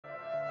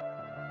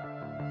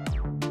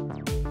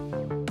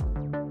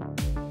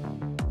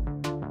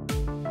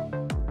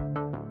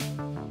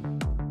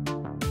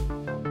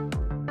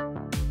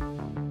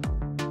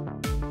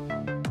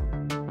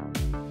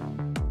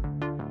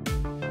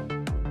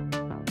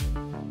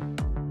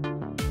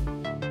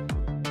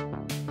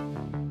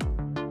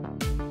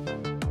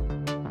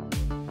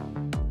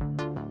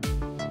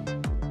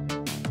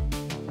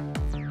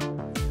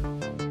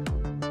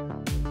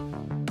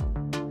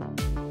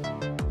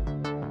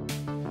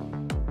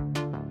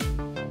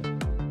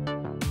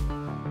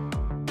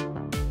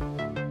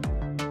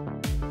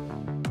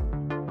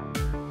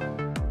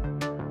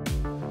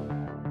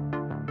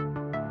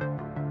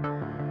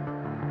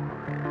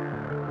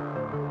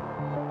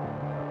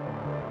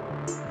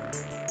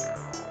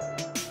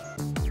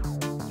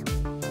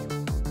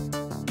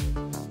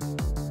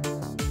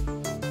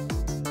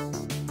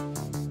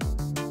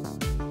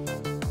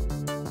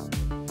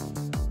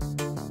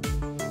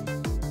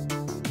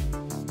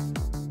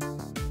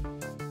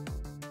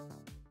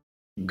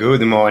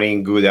Good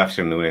morning, good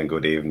afternoon, and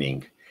good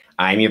evening.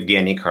 I'm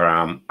Evgeniy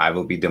Kharam. I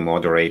will be the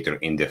moderator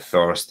in the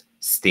first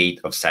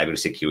State of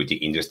Cybersecurity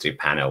Industry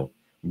panel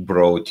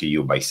brought to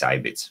you by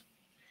Cybeats.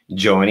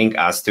 Joining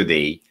us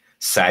today,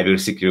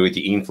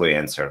 cybersecurity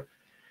influencer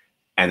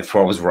and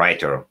Forbes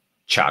writer,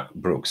 Chuck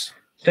Brooks.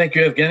 Thank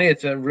you, Evgeniy.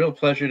 It's a real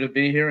pleasure to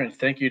be here, and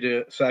thank you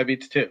to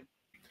Cybeats too.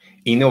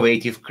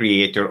 Innovative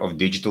creator of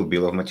digital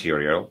bill of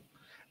material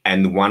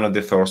and one of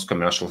the first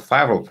commercial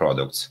firewall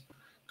products,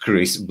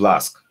 Chris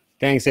Blask.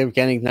 Thanks,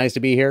 Evgeniy. Nice to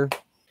be here.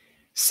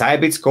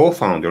 Cybeats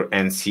co-founder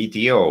and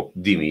CTO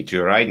Dmitry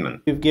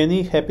Raidman.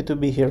 Evgeniy, happy to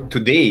be here.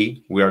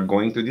 Today, we are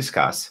going to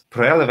discuss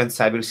relevant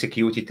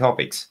cybersecurity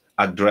topics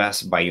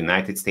addressed by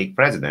United States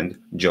President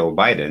Joe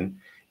Biden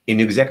in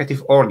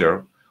executive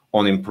order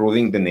on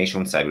improving the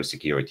nation's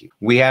cybersecurity.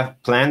 We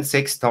have planned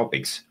 6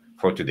 topics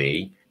for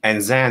today, and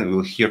then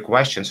we'll hear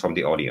questions from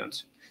the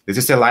audience. This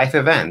is a live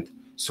event,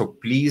 so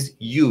please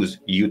use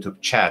YouTube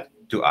chat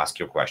to ask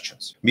your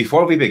questions.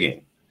 Before we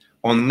begin,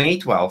 on May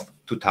 12,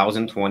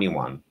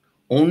 2021,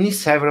 only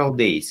several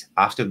days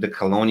after the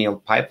Colonial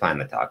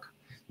Pipeline attack,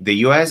 the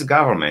US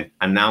government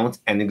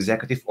announced an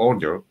executive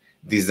order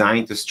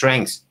designed to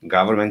strengthen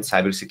government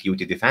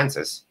cybersecurity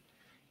defenses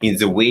in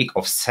the wake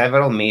of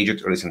several major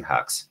recent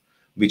hacks,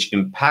 which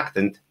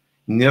impacted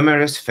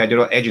numerous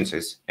federal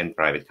agencies and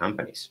private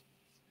companies.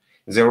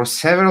 There were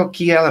several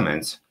key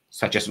elements,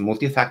 such as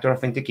multi-factor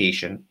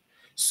authentication,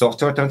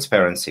 software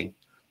transparency,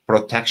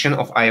 protection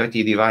of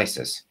IoT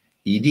devices,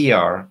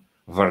 EDR,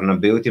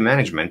 vulnerability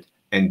management,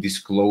 and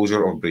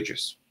disclosure of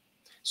breaches.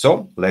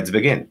 So let's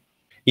begin.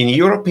 In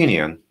your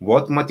opinion,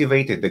 what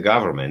motivated the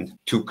government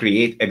to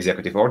create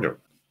executive order?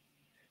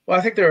 Well,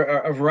 I think there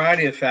are a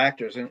variety of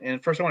factors.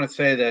 And first I want to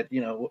say that,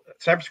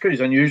 cybersecurity is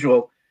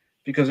unusual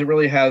because it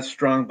really has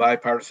strong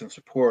bipartisan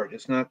support.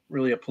 It's not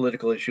really a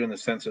political issue in the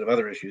sense of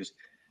other issues.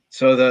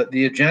 So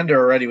the agenda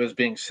already was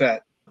being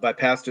set by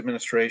past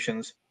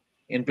administrations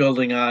in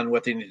building on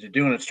what they need to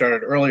do. And it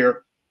started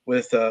earlier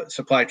with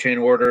supply chain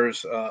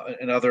orders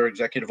and other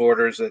executive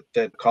orders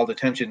that called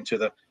attention to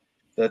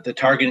the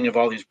targeting of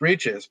all these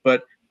breaches.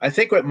 But I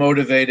think what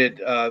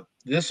motivated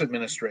this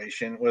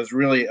administration was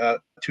really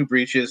 2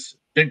 breaches,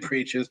 big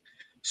breaches.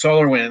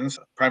 SolarWinds,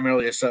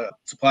 primarily a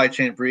supply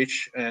chain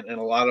breach and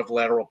a lot of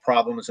lateral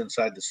problems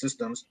inside the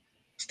systems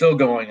still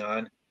going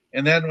on.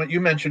 And then what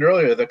you mentioned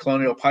earlier, the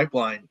Colonial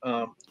Pipeline,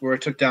 where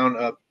it took down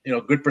a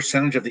good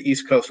percentage of the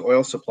East Coast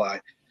oil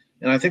supply.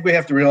 And I think we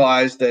have to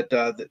realize that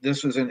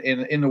this was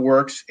in the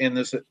works, and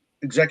this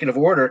executive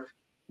order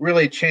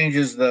really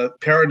changes the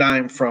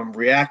paradigm from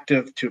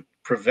reactive to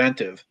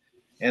preventive.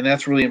 And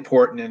that's really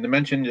important. And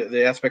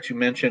the aspects you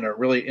mentioned are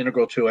really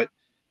integral to it.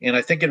 And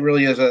I think it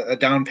really is a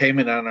down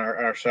payment on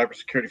our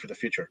cybersecurity for the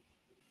future.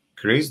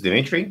 Chris,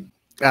 Dmitry?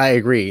 I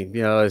agree.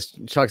 As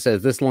Chuck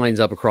says, this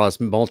lines up across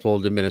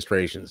multiple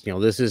administrations.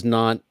 This is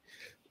not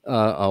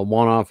a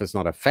one-off. It's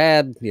not a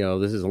fad.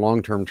 This is a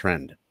long-term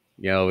trend.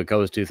 It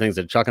goes to things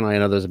that Chuck and I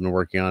and others have been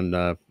working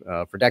on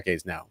for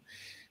decades now.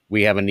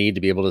 We have a need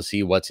to be able to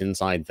see what's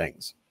inside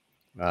things.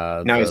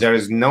 Now, there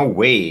is no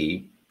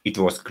way it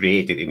was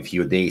created in a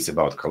few days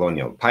about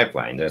Colonial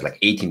Pipeline. There's like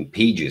 18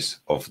 pages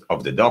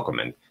of the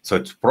document. So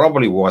it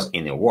probably was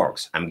in the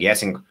works. I'm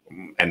guessing,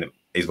 and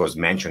it was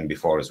mentioned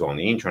before as well on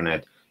the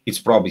internet, it's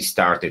probably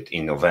started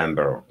in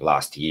November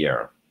last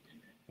year.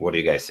 What do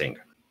you guys think?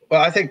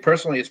 Well, I think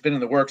personally it's been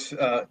in the works,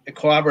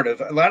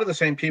 collaborative. A lot of the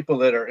same people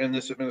that are in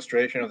this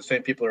administration are the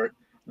same people that are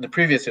in the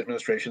previous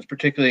administrations,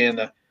 particularly in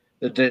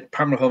the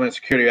Department of Homeland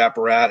Security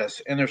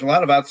apparatus. And there's a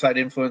lot of outside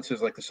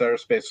influences like the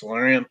Cyberspace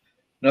Solarium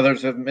and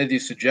others have made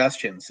these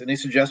suggestions. And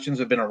these suggestions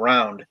have been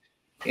around.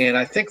 And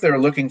I think they're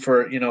looking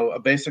for,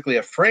 basically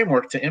a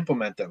framework to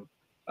implement them.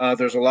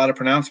 There's a lot of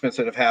pronouncements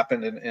that have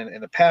happened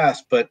in the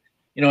past, but,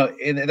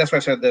 and that's why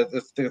I said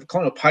the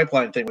Colonial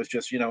Pipeline thing was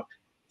just,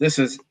 this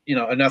is,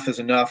 enough is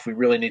enough. We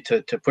really need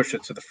to push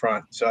it to the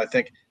front. So I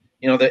think,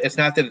 that it's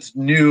not that it's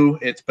new,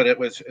 but it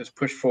was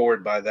pushed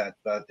forward by that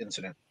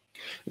incident.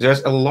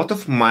 There's a lot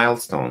of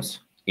milestones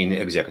in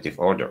the executive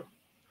order,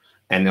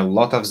 and a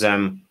lot of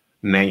them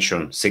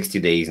mention 60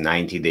 days,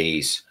 90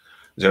 days.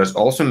 There's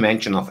also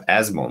mention of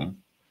SBOM.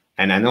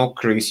 And I know,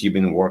 Chris, you've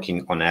been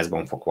working on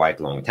SBOM for quite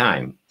a long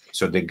time.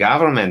 So the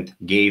government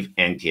gave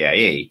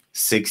NTIA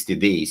 60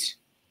 days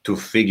to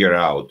figure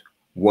out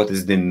what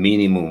is the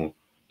minimum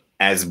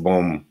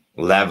SBOM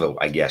level,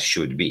 I guess,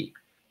 should be.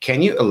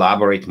 Can you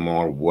elaborate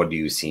more? What do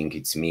you think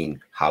it's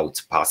mean? How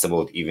it's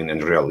possible, even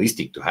and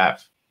realistic to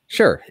have?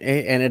 Sure,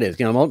 and it is.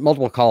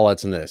 Multiple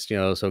call-outs in this.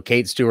 So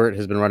Kate Stewart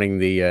has been running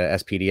the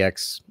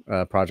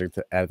SPDX project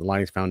at the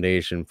Linux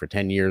Foundation for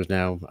 10 years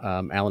now.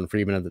 Alan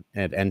Friedman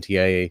at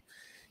NTIA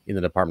in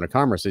the Department of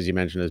Commerce, as you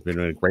mentioned, has been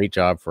doing a great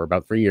job for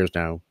about 3 years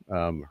now,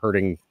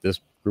 herding this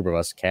group of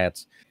us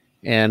cats.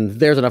 And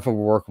there's enough of a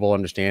workable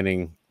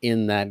understanding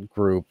in that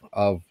group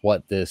of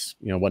what this,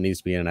 what needs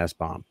to be in an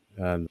SBOM.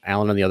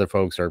 Alan and the other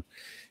folks are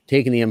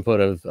taking the input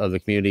of the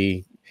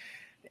community.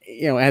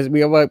 As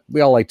we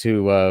all like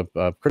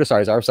to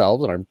criticize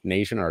ourselves and our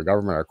nation, our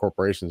government, our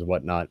corporations and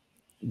whatnot.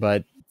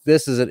 But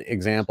this is an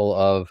example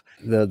of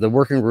the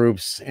working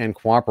groups and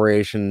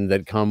cooperation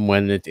that come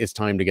when it's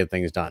time to get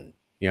things done.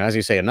 You know, as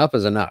you say, enough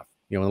is enough.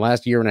 You know, in the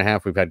last year and a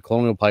half, we've had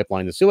Colonial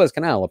Pipeline, the Suez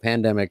Canal, a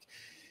pandemic,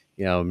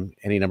 you know,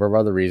 any number of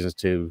other reasons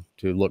to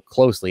look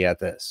closely at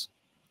this.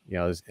 You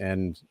know,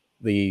 and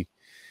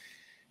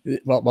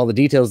while the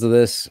details of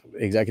this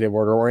executive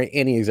order or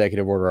any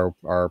executive order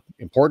are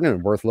important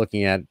and worth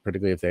looking at,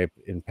 particularly if they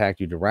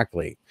impact you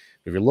directly,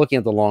 if you're looking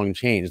at the long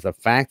change, the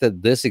fact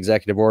that this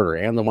executive order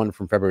and the one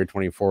from February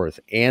 24th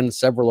and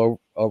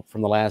several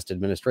from the last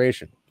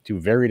administration, two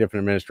very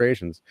different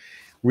administrations,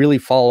 really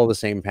follow the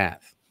same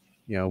path.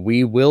 You know,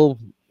 we will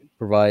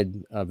provide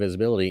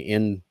visibility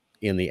in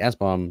the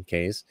SBOM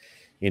case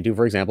into,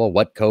 for example,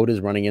 what code is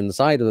running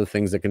inside of the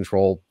things that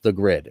control the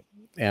grid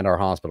and our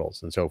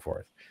hospitals and so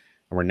forth.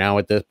 And we're now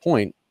at this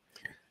point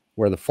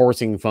where the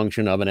forcing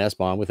function of an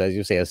SBOM with, as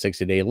you say, a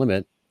 60-day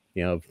limit,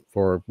 you know,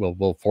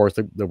 will force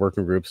the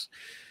working groups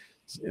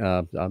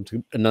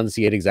to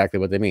enunciate exactly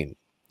what they mean.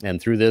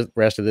 And through the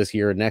rest of this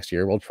year and next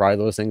year, we'll try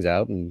those things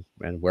out, and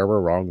where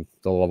we're wrong,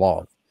 they'll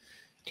evolve.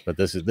 But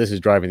this is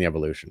driving the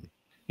evolution.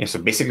 Yeah.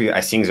 So basically,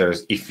 I think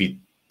if we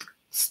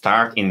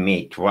start in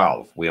May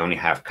 12, we only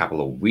have a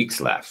couple of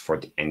weeks left for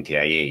the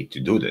NTIA to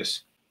do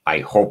this. I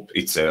hope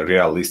it's a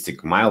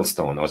realistic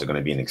milestone, or is it going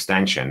to be an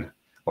extension,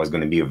 or is it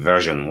going to be a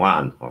version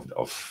 1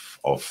 of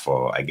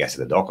I guess,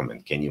 the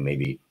document? Can you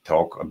maybe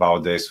talk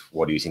about this?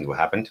 What do you think will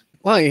happen?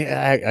 Well,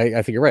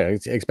 I think you're right.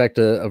 I expect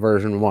a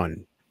version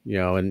 1, you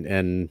know,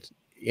 and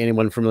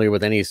anyone familiar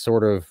with any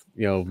sort of,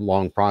 you know,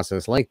 long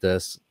process like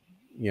this,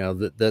 you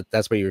know,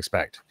 that's what you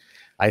expect.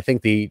 I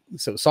think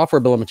so software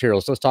bill of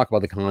materials, let's talk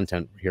about the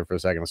content here for a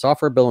second. A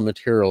software bill of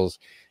materials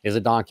is a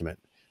document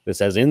that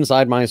says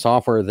inside my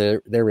software,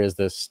 there is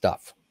this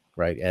stuff,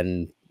 right?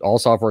 And all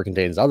software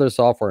contains other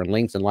software and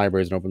links and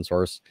libraries and open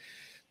source.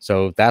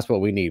 So that's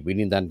what we need. We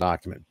need that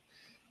document.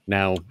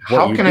 Now,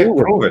 how can I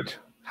prove it?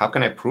 How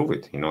can I prove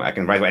it? You know, I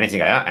can write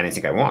anything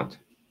I want.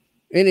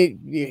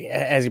 And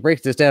as you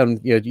break this down,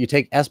 you know, you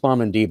take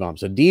SBOM and DBOM.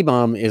 So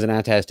DBOM is an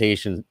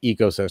attestation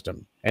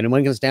ecosystem.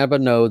 Anyone can stand up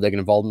a node, they can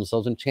involve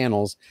themselves in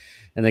channels,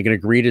 and they can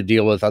agree to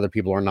deal with other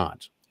people or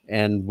not.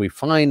 And we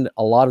find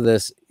a lot of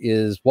this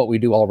is what we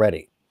do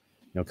already.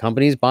 You know,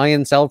 companies buy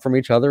and sell from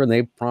each other, and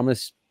they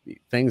promise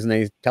things and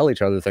they tell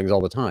each other things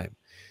all the time.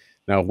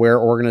 Now, where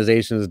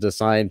organizations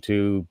decide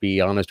to be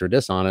honest or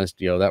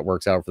dishonest, you know, that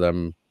works out for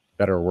them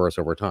better or worse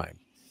over time.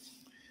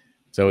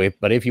 So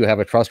if you have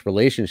a trust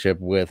relationship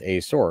with a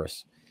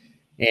source,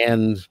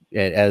 and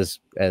as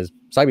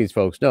Cybeats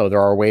folks know,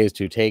 there are ways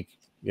to take,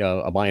 you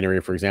know, a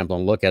binary, for example,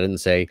 and look at it and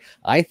say,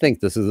 I think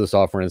this is the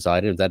software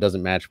inside, and if that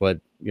doesn't match what,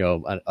 you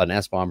know, an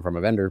SBOM from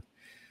a vendor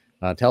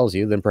tells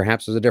you, then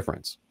perhaps there's a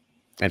difference,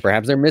 and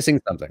perhaps they're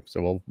missing something.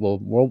 So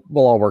we'll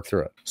all work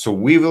through it. So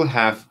we will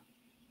have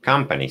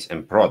companies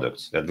and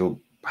products that will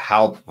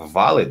help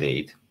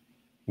validate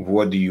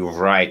what you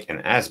write in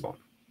SBOM.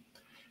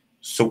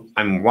 So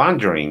I'm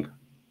wondering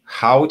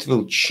how it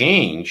will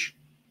change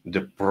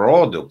the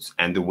products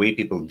and the way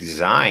people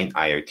design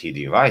IoT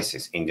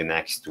devices in the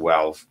next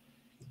 12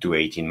 to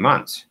 18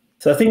 months.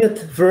 So I think that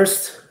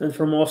first and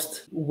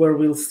foremost, where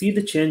we'll see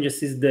the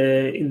changes is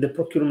in the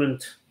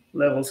procurement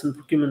levels and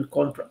procurement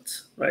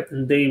contracts, right?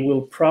 And they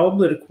will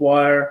probably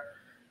require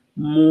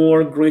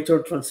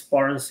greater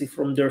transparency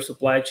from their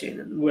supply chain.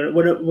 And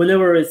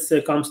whenever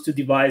it comes to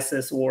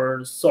devices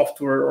or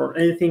software or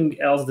anything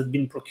else that's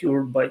been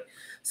procured by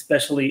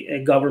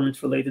especially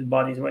government-related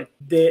bodies, right?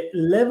 The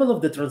level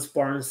of the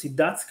transparency,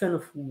 that's kind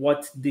of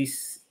what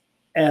these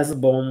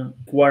SBOM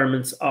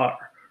requirements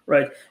are,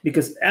 right?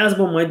 Because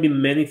SBOM might be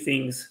many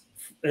things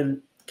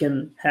and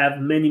can have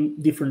many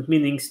different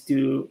meanings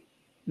to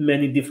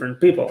many different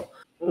people.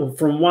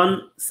 From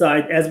one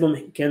side,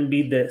 SBOM can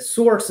be the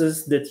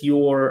sources that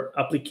your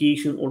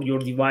application or your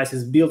device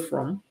is built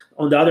from.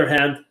 On the other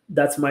hand,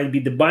 that might be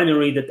the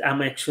binary that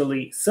I'm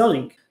actually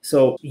selling.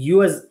 So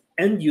you as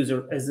end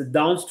user, as a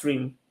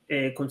downstream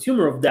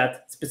consumer of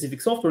that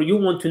specific software, you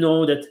want to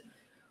know that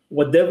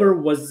whatever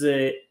was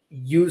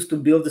used to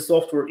build the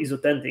software is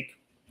authentic,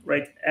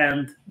 right?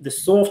 And the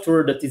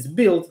software that is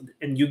built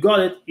and you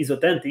got it is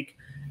authentic.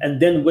 And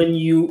then when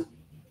you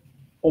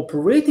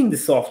operating the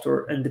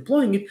software and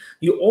deploying it,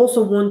 you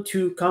also want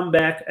to come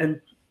back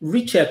and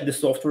recheck the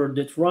software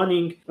that's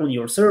running on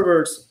your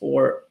servers,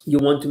 or you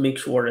want to make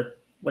sure that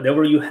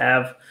whatever you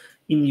have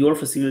in your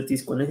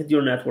facilities connected to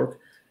your network,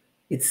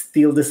 it's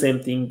still the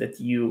same thing that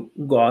you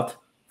got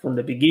from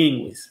the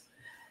beginning with.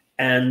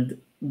 And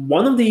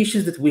one of the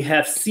issues that we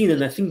have seen,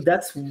 and I think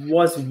that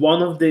was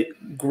one of the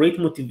great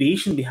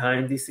motivation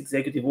behind this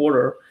executive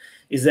order,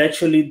 is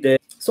actually the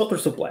software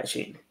supply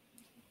chain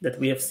that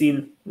we have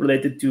seen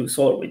related to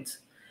SolarWinds.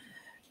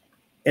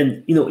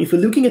 And if you're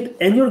looking at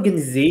any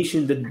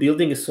organization that's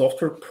building a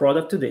software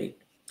product today,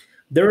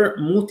 there are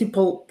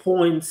multiple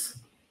points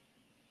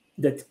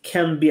that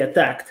can be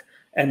attacked,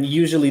 and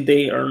usually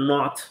they are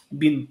not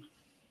being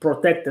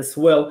protected as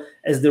well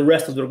as the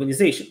rest of the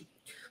organization.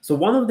 So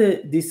one of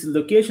these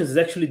locations is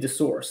actually the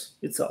source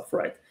itself,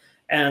 right?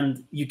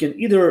 And you can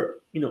either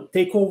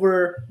take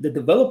over the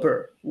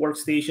developer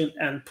workstation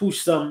and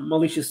push some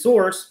malicious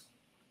source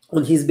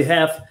on his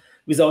behalf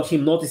without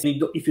him noticing.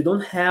 If you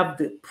don't have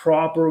the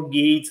proper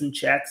gates and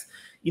checks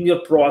in your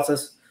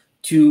process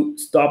to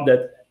stop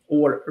that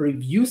or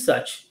review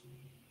such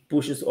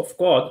pushes of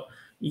code,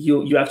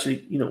 you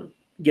actually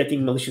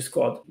getting malicious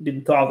code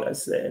being taught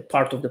as a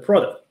part of the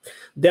product.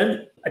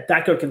 Then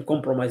attacker can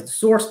compromise the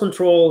source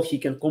control. He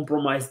can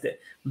compromise the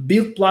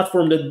build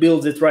platform that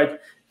builds it, right?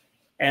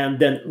 And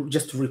then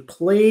just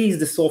replace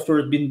the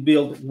software that's been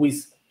built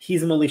with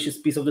his malicious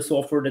piece of the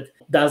software that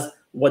does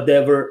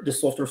whatever the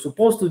software is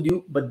supposed to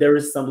do, but there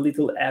is some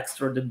little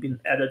extra that's been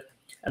added.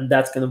 And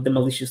that's kind of the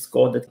malicious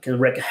code that can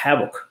wreak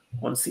havoc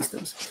on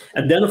systems.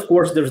 And then, of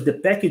course, there's the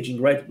packaging,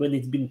 right? When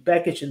it's been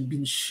packaged and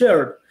been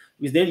shared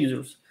with the end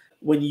users.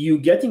 When you're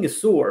getting a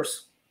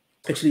source,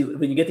 actually,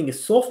 when you're getting a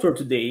software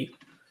today,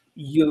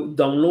 you're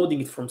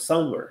downloading it from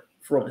somewhere,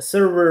 from a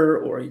server,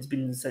 or it's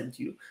been sent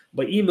to you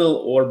by email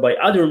or by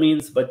other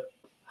means. But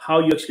how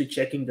you're actually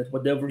checking that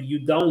whatever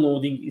you're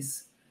downloading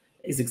is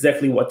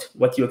exactly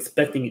what you're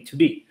expecting it to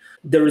be.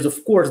 There is,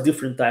 of course,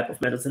 different type of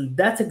methods, and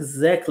that's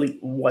exactly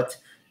what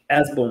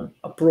SBOM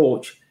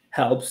approach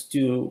helps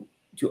to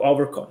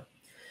overcome.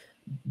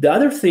 The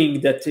other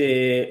thing that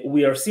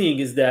we are seeing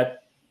is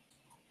that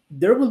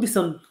there will be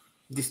some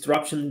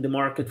disruption in the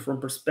market from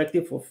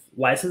perspective of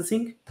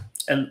licensing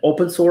and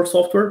open source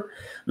software.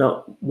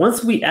 Now,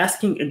 once we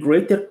asking a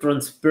greater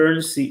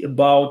transparency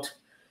about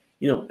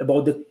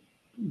the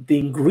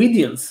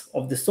ingredients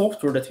of the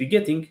software that we're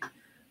getting,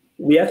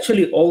 we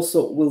actually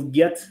also will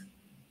get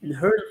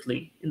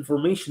inherently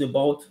information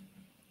about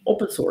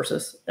open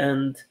sources,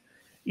 and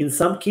in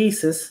some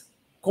cases,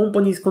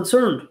 companies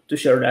concerned to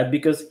share that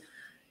because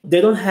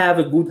they don't have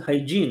a good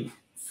hygiene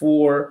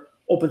for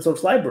open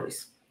source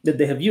libraries that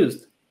they have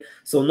used.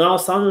 So now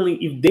suddenly,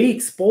 if they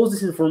expose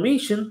this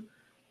information,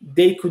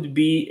 they could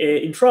be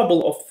in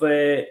trouble of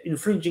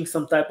infringing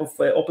some type of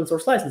open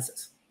source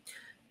licenses.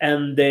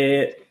 And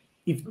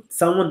if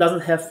someone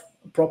doesn't have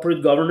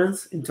appropriate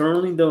governance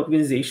internally in the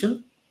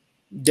organization,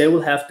 they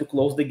will have to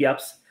close the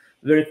gaps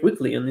very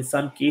quickly, and in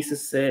some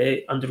cases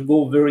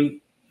undergo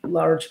very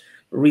large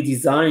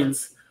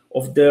redesigns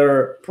of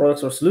their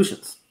products or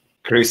solutions.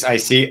 Chris, I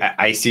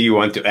see you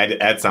want to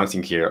add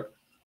something here.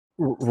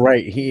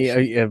 Right.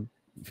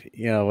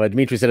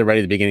 Dmitry said it right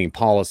at the beginning,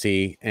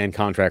 policy and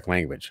contract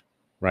language,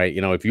 right?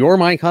 If you're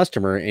my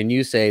customer and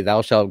you say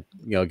thou shalt,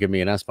 give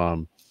me an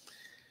SBOM,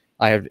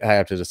 I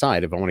have to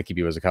decide if I want to keep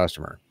you as a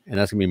customer. And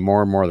that's gonna be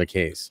more and more the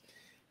case.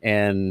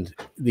 And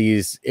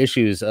these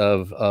issues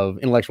of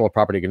intellectual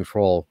property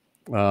control,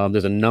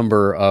 there's a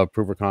number of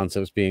proof of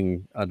concepts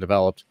being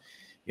developed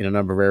in a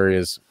number of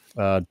areas,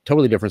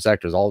 totally different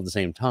sectors, all at the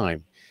same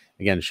time.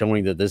 Again,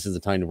 showing that this is the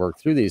time to work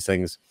through these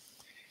things.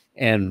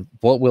 And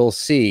what we'll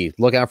see,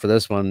 look out for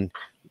this one,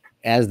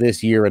 as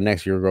this year and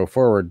next year go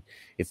forward,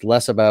 it's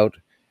less about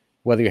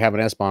whether you have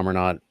an SBOM or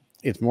not.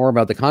 It's more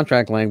about the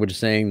contract language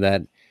saying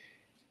that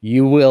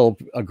you will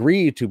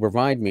agree to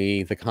provide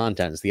me the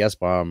contents, the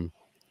SBOM,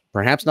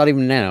 perhaps not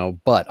even now,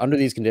 but under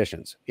these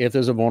conditions. If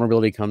there's a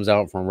vulnerability comes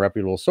out from a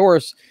reputable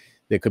source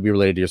that could be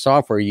related to your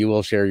software, you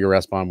will share your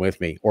SBOM with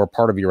me, or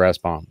part of your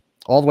SBOM,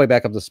 all the way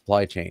back up the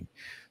supply chain.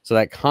 So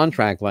that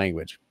contract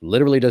language,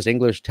 literally just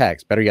English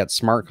text, better yet,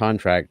 smart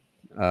contract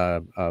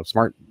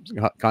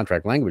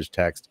language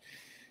text,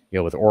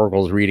 with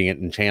oracles reading it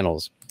in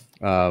channels,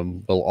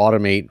 will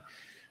automate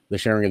the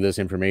sharing of this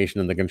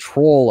information and the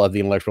control of the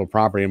intellectual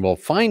property. And we'll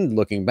find,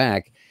 looking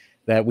back,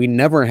 that we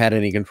never had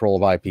any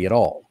control of IP at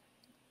all.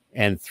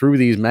 And through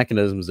these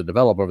mechanisms that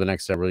develop over the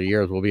next several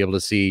years, we'll be able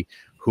to see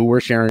who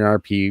we're sharing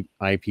our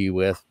IP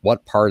with,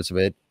 what parts of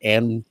it,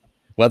 and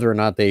whether or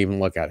not they even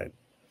look at it.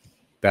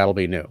 That'll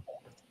be new.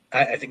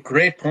 I think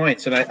great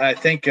points. And I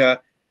think to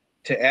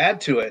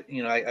add to it,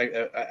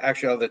 I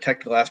actually all the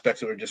technical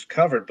aspects that were just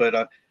covered,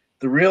 but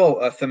the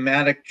real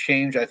thematic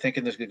change, I think,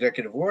 in this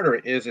executive order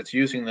is it's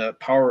using the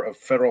power of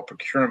federal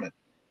procurement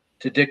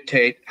to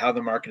dictate how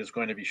the market is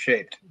going to be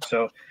shaped.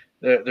 So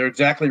they're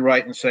exactly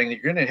right in saying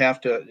that you're going to have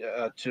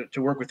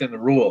to work within the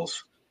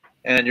rules,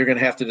 and you're going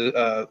to have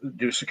to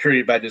do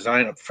security by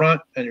design up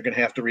front, and you're going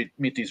to have to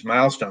meet these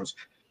milestones.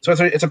 So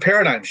it's a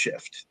paradigm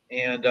shift,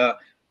 and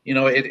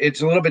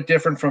it's a little bit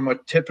different from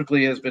what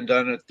typically has been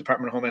done at the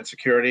Department of Homeland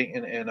Security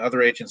and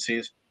other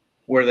agencies,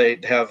 where they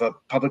have a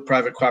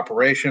public-private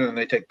cooperation and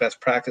they take best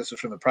practices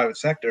from the private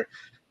sector.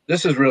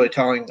 This is really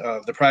telling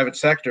the private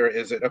sector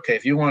is that, okay,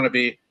 if you want to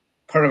be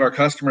part of our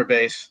customer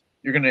base,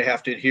 you're going to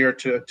have to adhere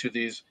to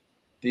these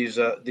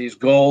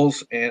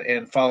goals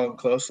and follow them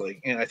closely.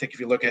 And I think if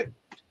you look at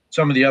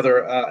some of the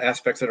other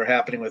aspects that are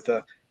happening with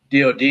the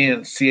DoD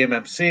and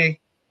CMMC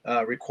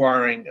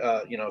requiring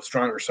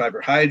stronger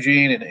cyber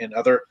hygiene and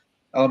other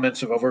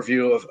elements of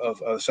overview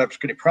of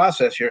cybersecurity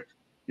process here,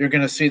 you're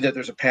going to see that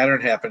there's a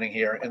pattern happening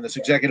here, and this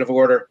executive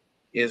order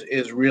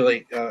is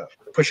really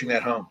pushing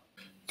that home.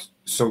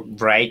 So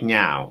right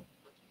now,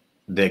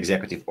 the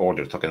executive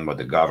order talking about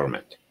the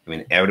government. I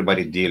mean,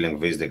 everybody dealing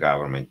with the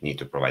government need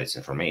to provide this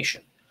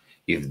information.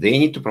 if they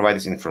need to provide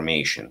this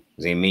information,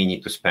 they may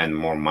need to spend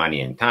more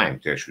money and time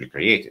to actually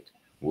create it.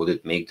 Would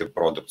it make the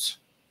products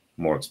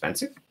more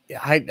expensive?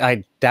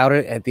 I doubt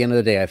it. At the end of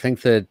the day, I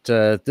think that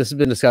this has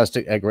been discussed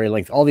at great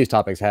length. All these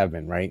topics have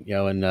been, right?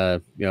 And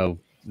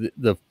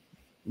the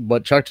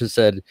what Chuck just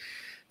said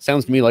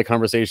sounds to me like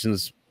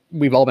conversations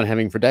we've all been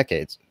having for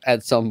decades.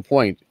 At some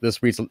point,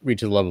 this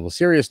reaches a level of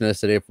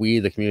seriousness that if we,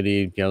 the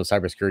community,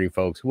 cybersecurity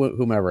folks,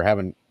 whomever,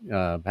 haven't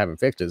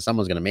fixed it,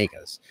 someone's going to make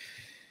us.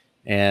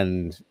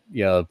 And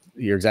you're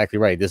exactly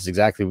right. This is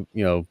exactly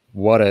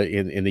what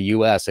in the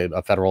U.S.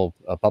 a federal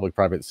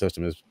public-private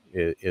system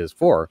is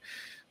for.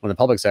 When the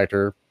public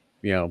sector,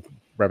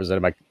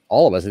 represented by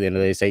all of us, at the end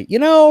of the day, say,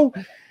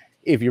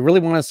 if you really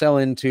want to sell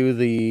into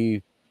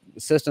the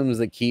systems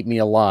that keep me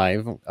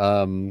alive,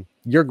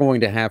 you're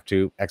going to have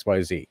to X,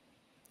 Y, Z.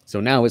 So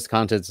now it's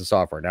contents of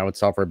software. Now it's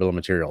software bill of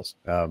materials.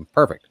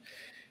 Perfect.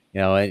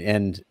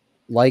 And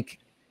like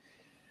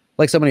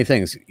so many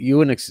things,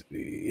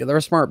 there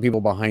are smart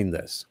people behind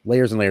this,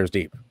 layers and layers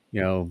deep.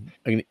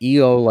 An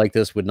EO like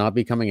this would not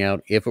be coming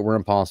out if it were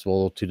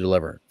impossible to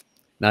deliver.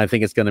 Now, I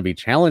think it's going to be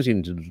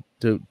challenging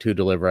to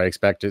deliver. I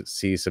expect to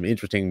see some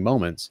interesting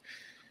moments,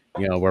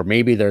 where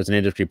maybe there's an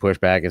industry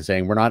pushback and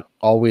saying, we're not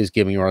always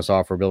giving you our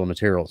software bill of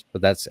materials.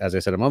 But that's, as I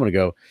said a moment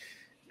ago,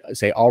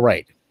 say, all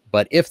right.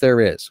 But if there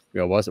is,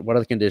 what are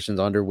the conditions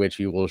under which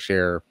you will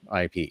share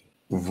IP?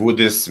 Would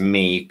this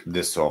make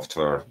the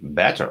software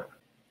better?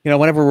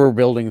 Whenever we're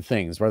building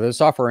things, whether it's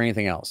software or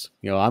anything else,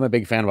 I'm a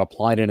big fan of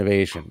applied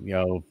innovation.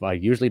 I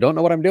usually don't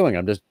know what I'm doing.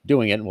 I'm just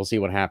doing it and we'll see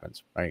what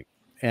happens, right?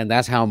 And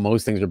that's how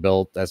most things are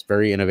built. That's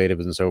very innovative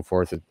and so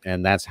forth.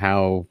 And that's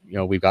how,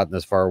 we've gotten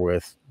this far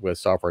with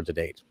software to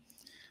date.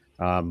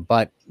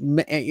 But,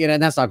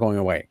 and that's not going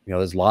away.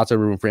 There's lots of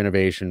room for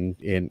innovation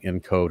in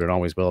code and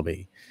always will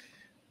be.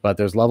 But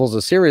there's levels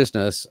of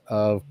seriousness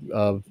of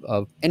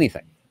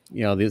anything.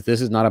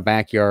 This is not a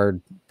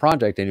backyard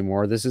project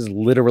anymore. This is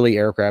literally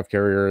aircraft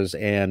carriers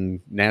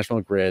and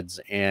national grids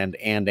and.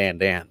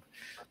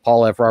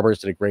 Paul F.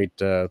 Roberts did a great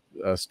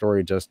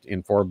story just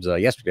in Forbes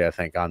yesterday, I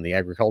think, on the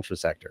agriculture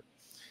sector.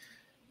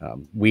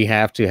 We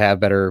have to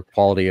have better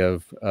quality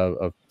of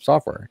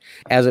software.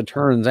 As it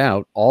turns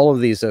out, all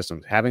of these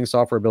systems, having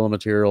software bill of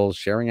materials,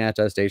 sharing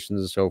attestations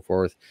and so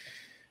forth,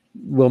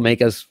 will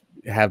make us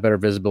have better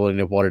visibility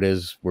of what it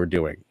is we're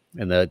doing.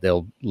 And that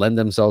they'll lend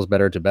themselves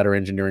better to better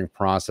engineering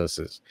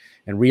processes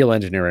and real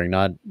engineering,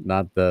 not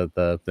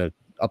the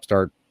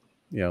upstart,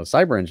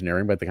 cyber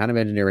engineering, but the kind of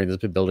engineering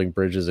that's been building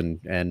bridges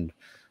and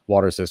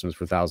water systems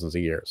for thousands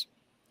of years.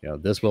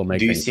 This will make.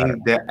 Do you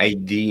think the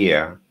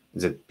idea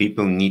that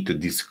people need to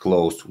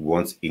disclose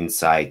what's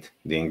inside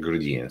the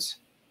ingredients,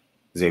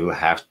 they will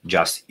have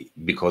just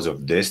because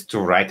of this to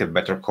write a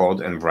better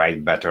code and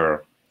write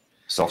better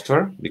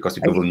software because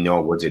people will know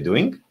what they're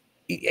doing?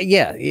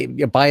 Yeah,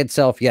 by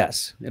itself,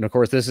 yes. And of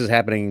course, this is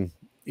happening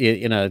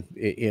in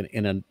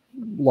a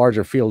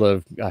larger field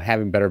of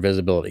having better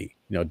visibility.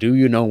 Do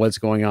you know what's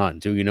going on?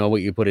 Do you know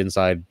what you put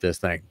inside this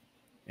thing?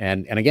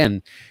 And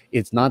again,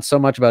 it's not so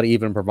much about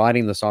even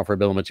providing the software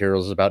bill of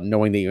materials; it's about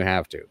knowing that you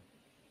have to.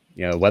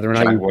 Whether or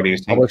not you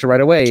publish it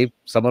right away,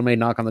 someone may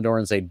knock on the door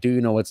and say, "Do you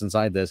know what's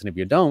inside this?" And if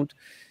you don't,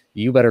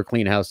 you better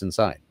clean house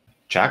inside.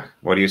 Chuck,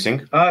 what do you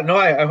think? No,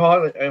 I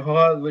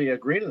wholeheartedly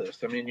agree to this.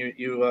 I mean,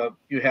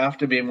 you have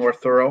to be more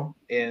thorough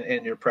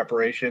in your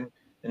preparation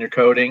and your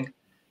coding,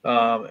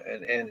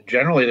 and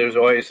generally there's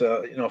always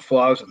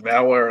flaws with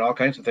malware and all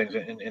kinds of things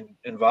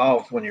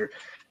involved when you're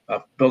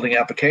building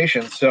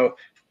applications. So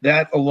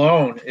that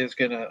alone is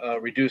going to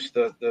reduce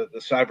the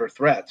cyber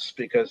threats,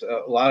 because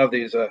a lot of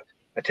these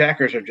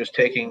attackers are just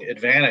taking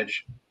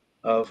advantage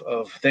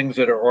of things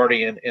that are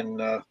already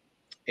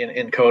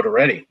in code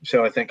already.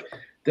 So I think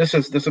this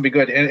will be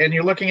good. And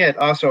you're looking at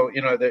also,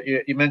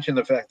 you mentioned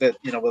the fact that,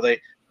 will the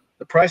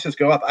prices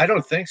go up? I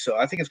don't think so.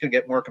 I think it's going to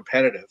get more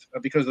competitive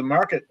because the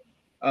market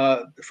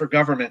for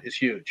government is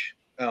huge.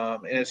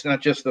 And it's not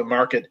just the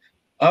market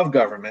of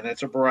government.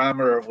 It's a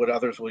barometer of what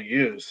others will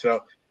use.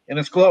 So, and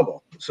it's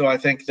global. So I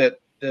think that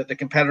the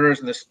competitors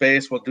in this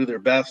space will do their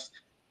best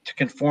to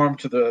conform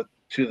to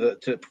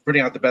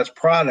putting out the best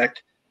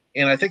product.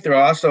 And I think they're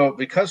also,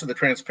 because of the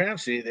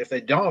transparency, if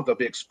they don't, they'll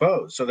be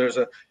exposed. So there's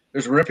a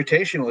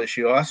reputational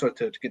issue also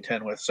to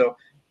contend with. So,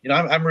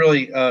 I'm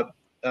really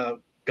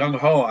gung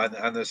ho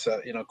on this,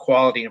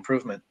 quality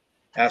improvement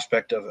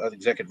aspect of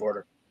executive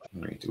order.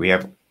 Right. We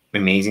have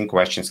amazing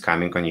questions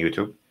coming on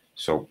YouTube.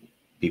 So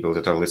people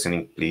that are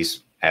listening,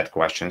 please add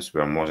questions.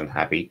 We're more than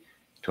happy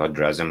to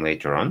address them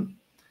later on.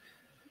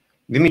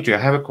 Dmitry, I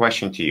have a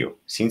question to you.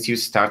 Since you're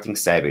starting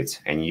Cybeats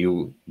and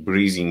you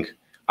breathing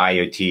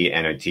IoT,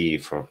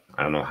 NOT for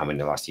I don't know how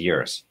many last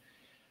years,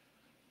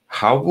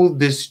 how will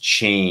this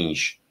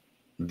change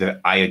the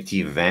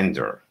IoT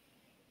vendor,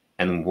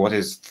 and what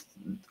is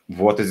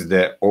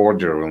the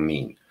order will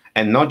mean?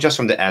 And not just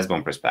from the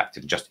SBOM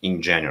perspective, just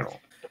in general.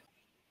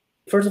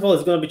 First of all,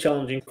 it's going to be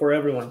challenging for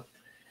everyone.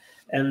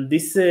 And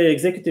this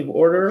executive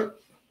order,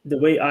 the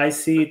way I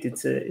see it,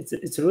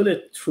 it's really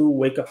a true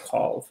wake-up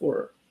call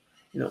for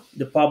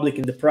the public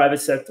and the private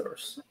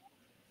sectors.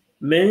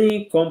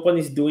 many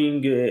companies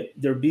doing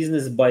their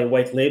business by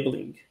white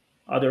labeling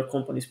other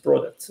companies'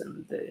 products,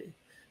 and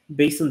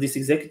based on this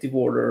executive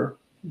order,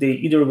 they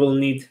either will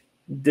need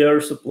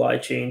their supply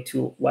chain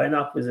to line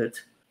up with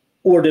it,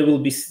 or there will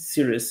be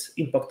serious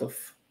impact of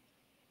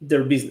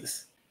their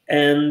business.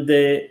 And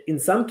in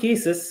some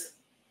cases,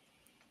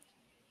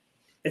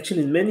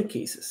 actually in many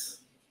cases,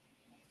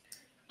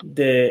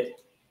 the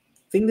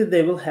thing that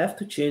they will have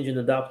to change and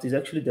adapt is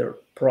actually their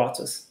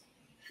process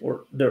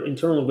or their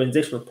internal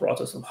organizational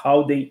process of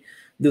how they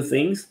do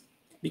things,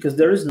 because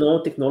there is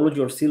no technology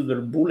or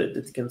silver bullet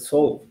that can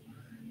solve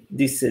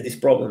this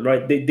problem,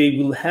 right? They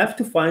will have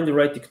to find the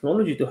right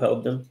technology to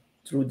help them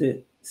through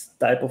this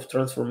type of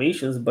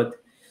transformations, but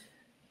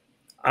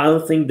I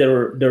don't think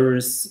there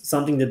is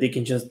something that they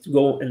can just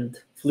go and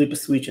flip a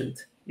switch and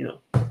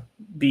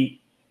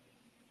be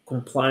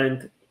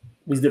compliant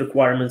with the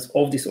requirements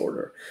of this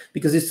order,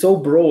 because it's so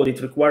broad.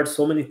 It requires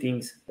so many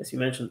things, as you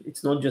mentioned.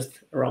 It's not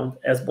just around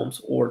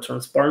SBOMs or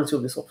transparency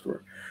of the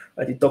software,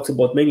 right? It talks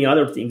about many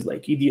other things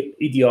like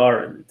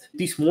EDR. And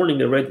this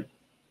morning I read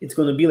it's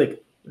going to be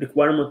like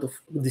requirement of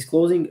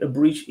disclosing a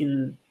breach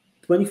in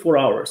 24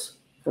 hours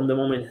from the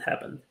moment it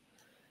happened,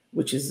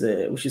 which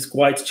is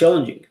quite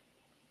challenging.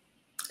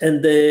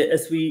 And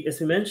as we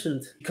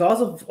mentioned,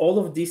 because of all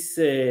of these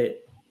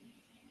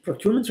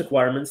procurement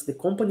requirements, the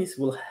companies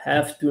will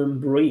have to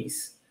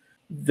embrace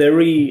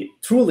very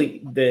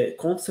truly the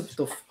concept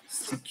of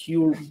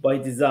secure by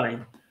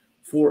design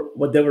for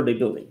whatever they're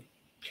building.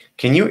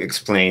 Can you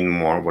explain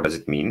more? What does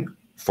it mean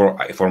from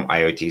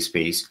IoT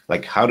space?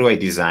 Like, how do I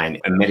design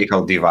a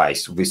medical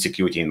device with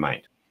security in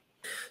mind?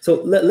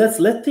 So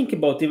let's think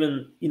about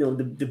even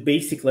the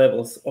basic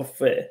levels of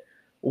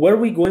where are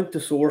we going to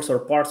source our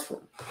parts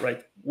from,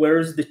 right? Where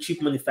is the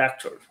chip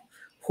manufactured?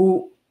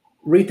 Who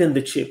written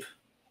the chip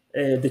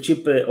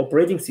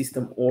operating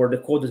system or the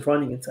code that's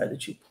running inside the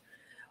chip?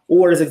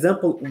 Or as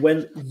example,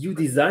 when you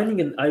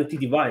designing an IoT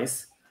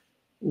device,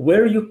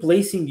 where are you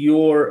placing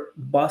your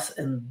bus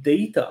and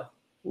data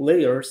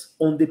layers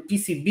on the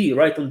PCB,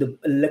 right? On the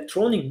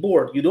electronic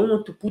board. You don't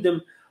want to put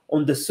them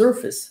on the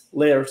surface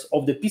layers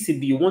of the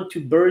PCB. You want to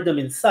bury them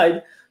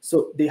inside,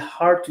 so they're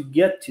hard to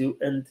get to.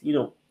 And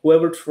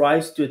whoever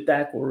tries to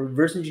attack or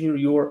reverse engineer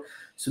your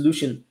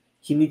solution,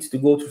 he needs to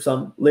go through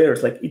some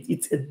layers. Like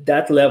it's at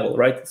that level,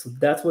 right? So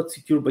that's what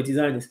secure by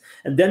design is.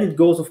 And then it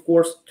goes, of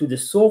course, to the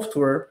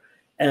software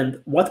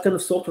and what kind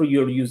of software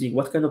you're using,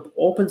 what kind of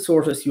open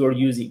sources you are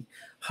using,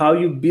 how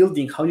you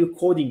building, how you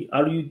coding,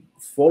 are you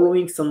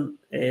following some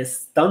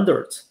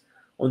standards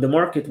on the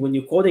market when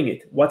you're coding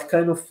it, what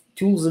kind of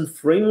tools and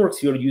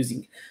frameworks you're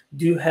using,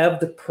 do you have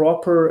the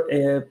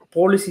proper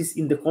policies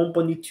in the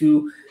company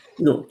to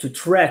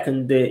track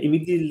and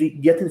immediately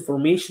get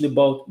information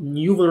about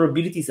new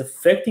vulnerabilities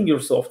affecting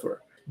your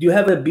software? Do you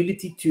have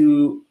ability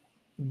to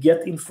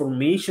get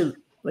information,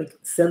 like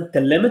send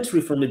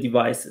telemetry from the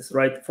devices,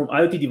 right, from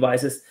IoT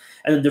devices,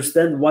 and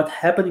understand what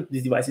happening to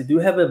these devices? Do you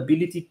have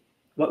ability?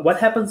 What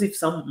happens if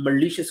some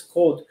malicious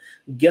code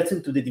gets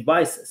into the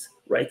devices,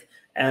 right,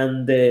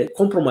 and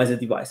compromise the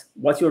device?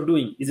 What you're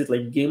doing, is it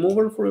like game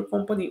over for your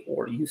company,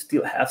 or you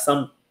still have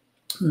some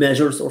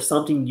measures or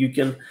something you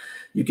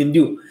can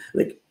do?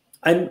 Like,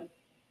 I'm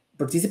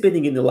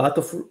participating in a lot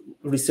of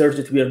research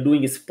that we are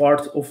doing as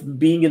part of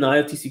being an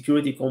IoT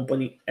security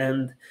company.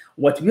 And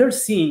what we are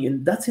seeing,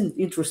 and that's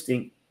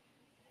interesting,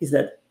 is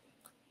that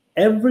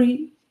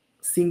every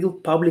single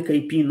public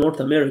IP in North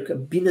America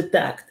been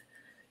attacked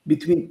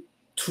between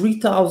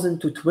 3,000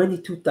 to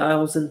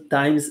 22,000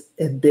 times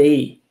a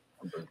day,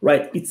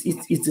 right?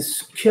 It's a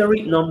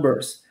scary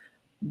numbers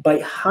by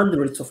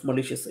hundreds of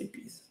malicious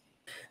IPs.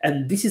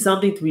 And this is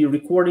something that we're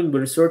recording,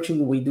 we're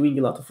researching, we're doing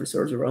a lot of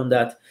research around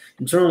that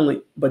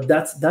internally, but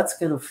that's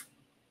kind of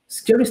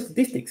scary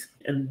statistics.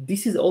 And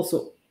this is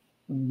also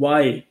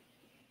why,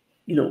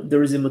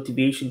 there is a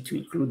motivation to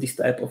include this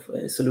type of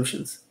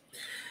solutions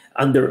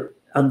under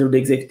the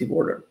executive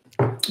order.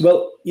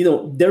 Well,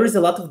 there is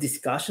a lot of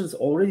discussions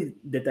already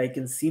that I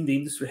can see in the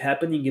industry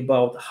happening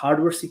about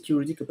hardware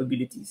security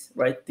capabilities,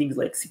 right? Things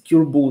like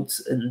secure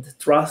boots and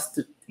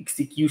trusted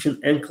execution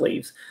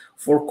enclaves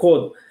for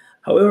code.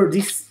 However,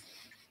 these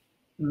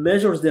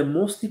measures, they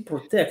mostly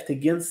protect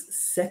against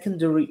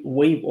secondary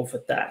wave of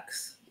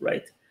attacks,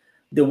 right?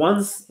 The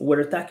ones where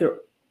attacker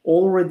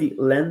already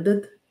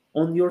landed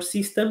on your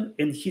system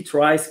and he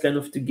tries kind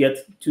of to get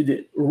to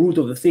the root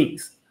of the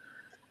things,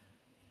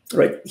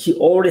 right? He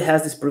already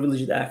has this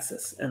privileged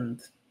access,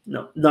 and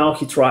now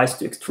he tries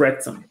to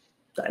extract some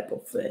type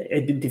of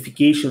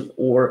identification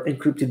or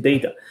encrypted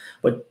data.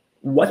 But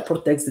what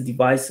protects the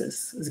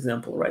devices, as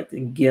example, right,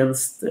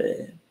 against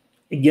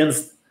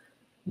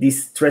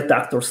these threat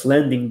actors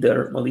landing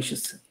their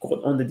malicious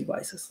code on the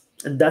devices?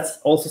 And that's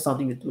also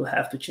something that will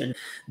have to change.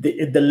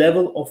 The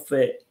level of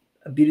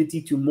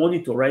ability to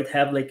monitor, right,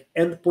 have like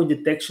endpoint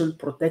detection,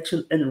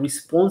 protection, and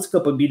response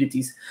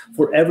capabilities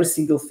for every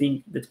single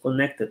thing that's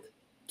connected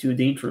to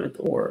the internet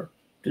or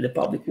to the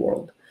public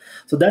world.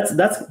 So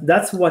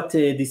that's what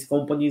these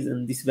companies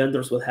and these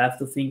vendors will have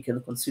to think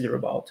and consider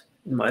about,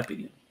 in my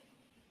opinion.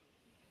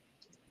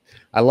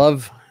 I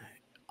love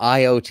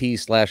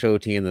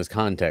IoT/OT in this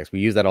context. We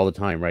use that all the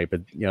time, right?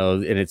 But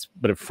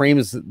but it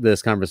frames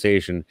this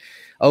conversation.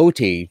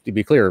 OT, to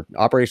be clear,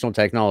 operational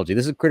technology.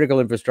 This is critical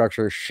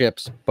infrastructure: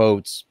 ships,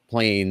 boats,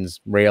 planes,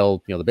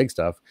 rail. The big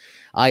stuff.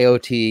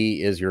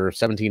 IoT is your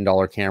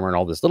 $17 camera and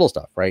all this little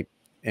stuff, right?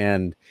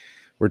 And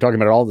we're talking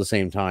about it all at the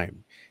same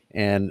time.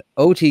 And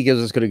OT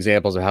gives us good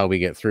examples of how we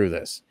get through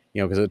this.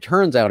 Because it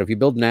turns out if you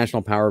build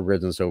national power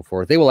grids and so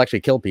forth, they will actually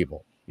kill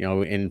people.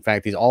 In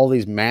fact, all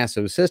these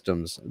massive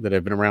systems that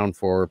have been around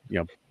for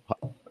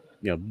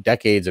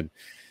decades and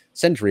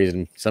centuries,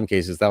 in some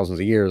cases thousands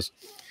of years,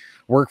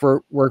 work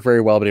very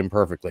well, but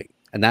imperfectly,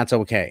 and that's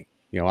okay.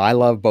 I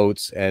love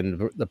boats,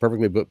 and the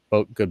perfectly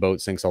good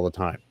boat sinks all the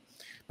time,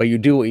 but you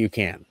do what you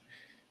can.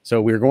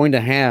 So we're going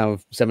to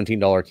have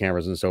 $17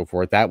 cameras and so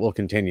forth. That will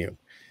continue.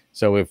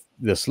 So if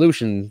the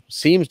solution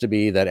seems to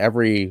be that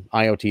every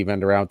IoT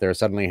vendor out there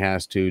suddenly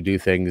has to do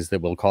things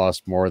that will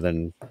cost more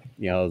than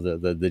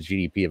the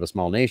GDP of a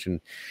small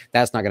nation,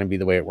 that's not going to be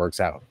the way it works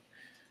out.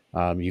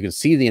 You can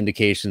see the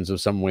indications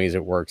of some ways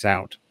it works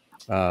out.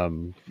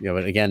 And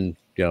again,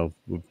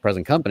 with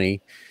present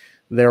company,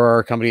 there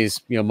are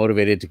companies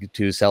motivated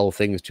to sell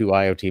things to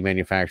IoT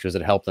manufacturers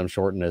that help them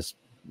shorten this,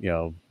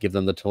 give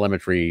them the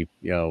telemetry,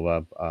 like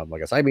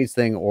a Cybeats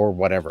thing or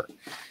whatever.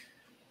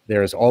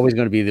 There's always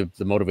going to be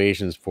the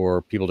motivations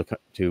for people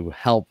to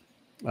help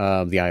the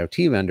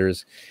IoT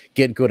vendors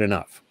get good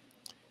enough,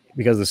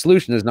 because the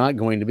solution is not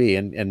going to be,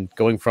 and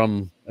going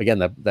from, again,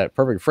 that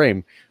perfect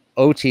frame,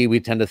 OT, we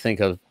tend to think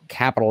of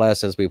capital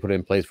S as we put it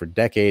in place for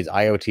decades.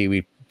 IoT,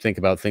 we think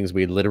about things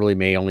we literally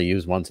may only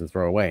use once and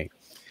throw away.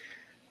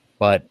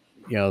 But,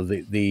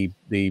 the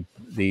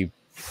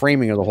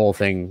framing of the whole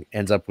thing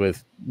ends up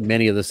with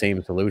many of the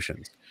same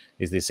solutions.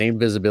 Is the same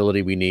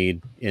visibility we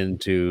need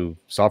into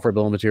software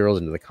bill of materials,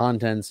 into the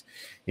contents,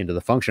 into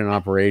the function and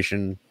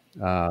operation.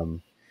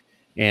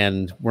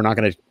 And we're not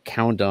going to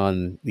count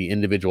on the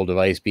individual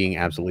device being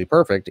absolutely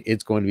perfect.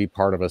 It's going to be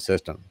part of a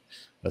system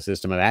of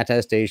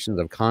attestations,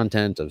 of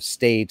content, of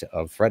state,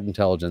 of threat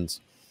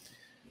intelligence,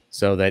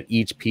 so that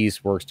each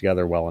piece works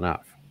together well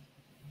enough.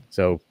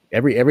 So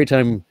every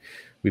time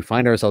we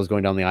find ourselves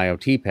going down the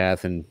IoT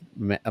path and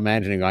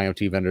imagining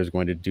IoT vendors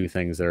going to do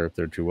things that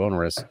are too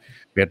onerous,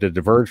 we have to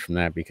diverge from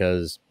that,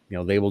 because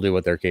they will do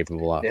what they're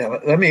capable of. Yeah,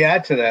 let me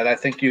add to that. I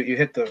think you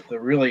hit the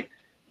really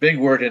big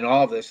word in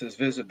all of this is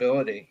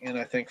visibility. And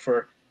I think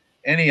for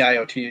any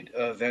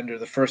IoT vendor,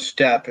 the first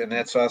step, and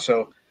that's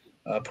also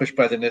pushed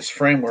by the NIST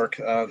framework,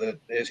 that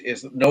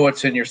is know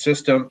what's in your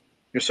system,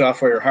 your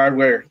software, your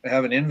hardware,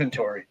 have an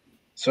inventory.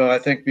 So I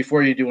think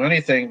before you do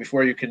anything,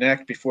 before you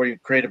connect, before you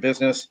create a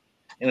business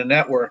in a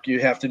network, you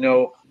have to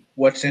know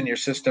what's in your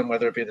system,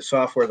 whether it be the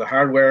software, the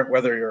hardware,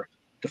 whether your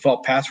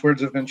default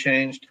passwords have been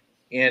changed,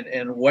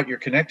 and what you're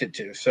connected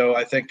to. So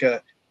I think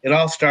it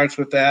all starts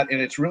with that,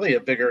 and it's really a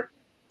bigger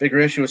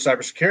issue with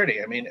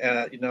cybersecurity. I mean,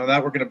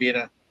 now we're going to be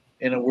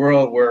in a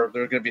world where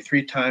there are going to be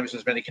 3 times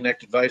as many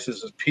connected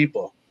devices as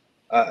people.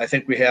 I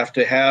think we have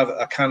to have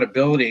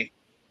accountability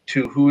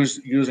to who's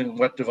using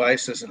what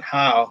devices and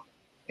how,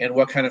 and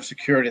what kind of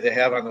security they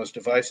have on those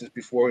devices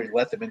before we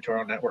let them into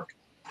our network.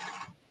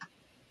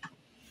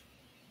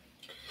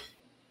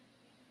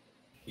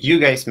 You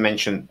guys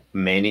mentioned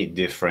many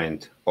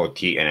different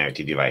OT and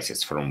IoT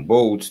devices, from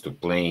boats to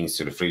planes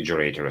to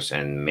refrigerators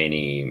and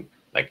many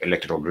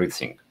electrical grid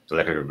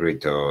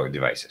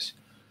devices.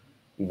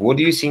 What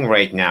do you think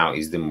right now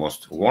is the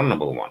most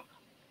vulnerable one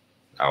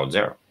out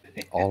there?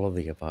 All of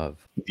the above.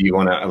 Do you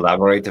want to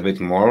elaborate a bit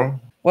more?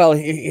 Well,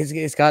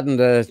 it's gotten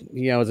to,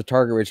 it's a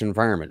target-rich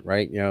environment,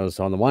 right?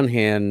 So on the one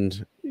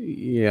hand,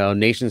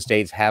 nation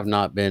states have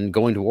not been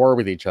going to war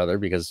with each other,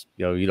 because,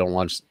 you don't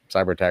launch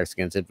cyber attacks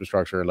against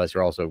infrastructure unless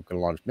you're also going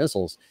to launch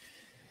missiles.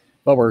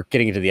 But we're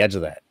getting to the edge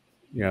of that.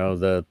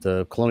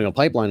 The Colonial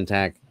Pipeline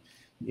attack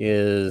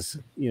is,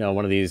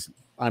 one of these,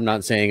 I'm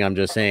not saying, I'm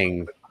just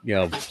saying,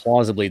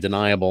 plausibly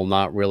deniable,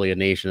 not really a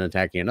nation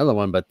attacking another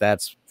one, but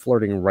that's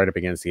flirting right up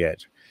against the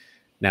edge.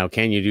 Now,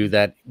 can you do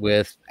that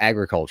with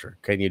agriculture?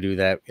 Can you do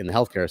that in the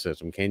healthcare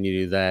system? Can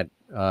you do that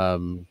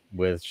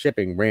with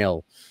shipping,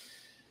 rail?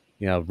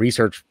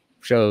 Research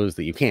shows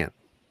that you can't.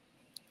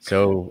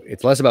 So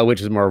it's less about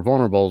which is more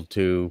vulnerable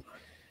to,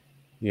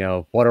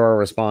 what are our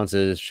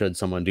responses should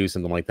someone do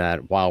something like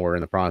that while we're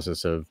in the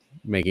process of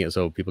making it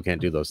so people can't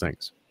do those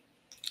things.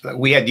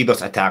 We had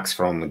DDoS attacks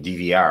from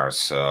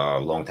DVRs a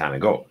long time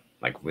ago.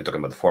 We're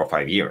talking about 4 or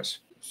 5 years.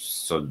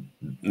 So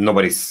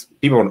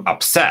people are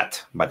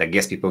upset, but I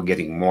guess people are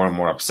getting more and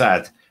more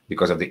upset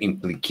because of the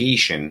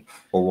implication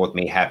of what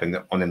may happen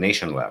on a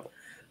nation level.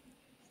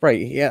 Right.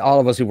 Yeah.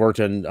 All of us who worked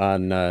on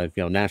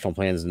national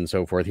plans and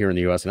so forth here in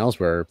the U.S. and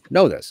elsewhere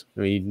know this.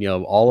 I mean,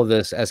 all of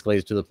this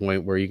escalates to the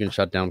point where you can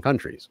shut down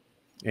countries,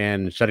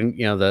 and shutting,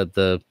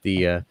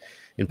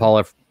 in Paul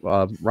F.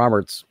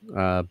 Roberts'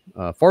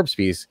 Forbes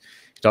piece,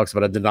 he talks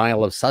about a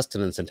denial of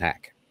sustenance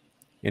attack.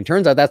 And it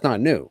turns out that's not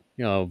new.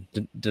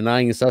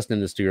 Denying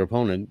sustenance to your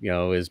opponent,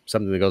 is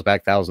something that goes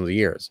back thousands of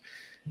years.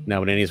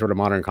 Now, in any sort of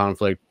modern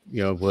conflict,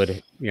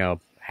 would,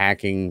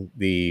 hacking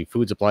the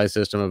food supply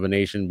system of a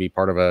nation be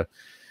part of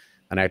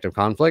an active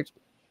conflict?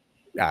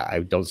 I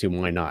don't see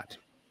why not,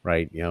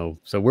 right?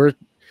 So we're,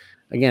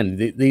 again,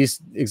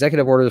 these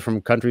executive orders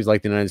from countries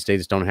like the United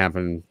States don't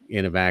happen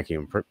in a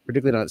vacuum,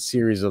 particularly not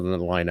series of them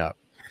that line up.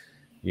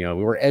 We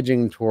were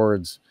edging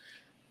towards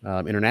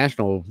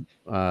international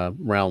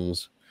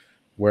realms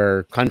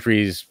where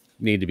countries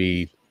need to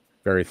be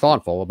very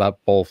thoughtful about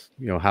both,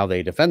 how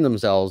they defend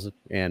themselves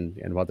and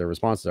what their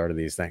responses are to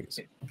these things.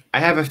 I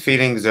have a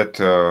feeling that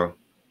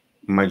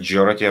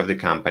majority of the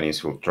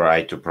companies will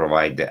try to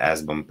provide the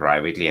SBOM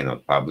privately and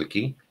not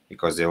publicly,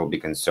 because they will be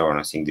concerned,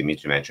 I think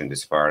Dmitry mentioned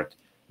this part,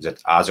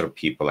 that other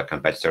people, like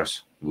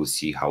competitors, will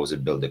see how they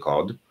build the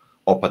code,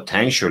 or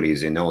potentially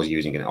they know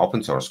using an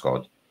open source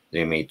code,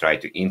 they may try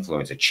to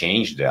influence or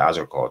change the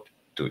other code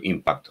to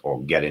impact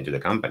or get into the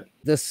company.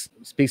 This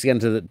speaks again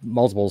to the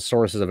multiple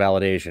sources of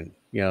validation.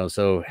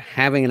 So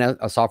having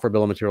a software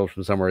bill of materials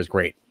from somewhere is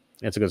great.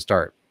 It's a good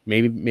start.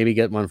 Maybe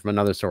get one from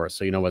another source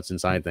so you know what's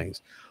inside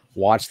things.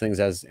 Watch things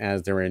as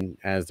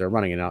they're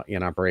running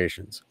in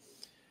operations.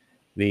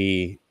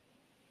 And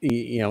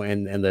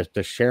the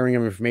sharing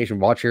of information.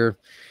 Watch your,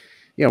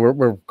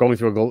 we're going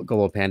through a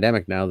global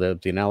pandemic now. The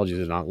analogies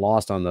are not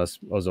lost on those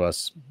of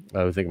us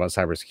who think about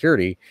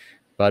cybersecurity,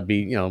 but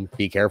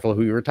be careful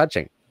who you're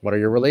touching. What are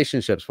your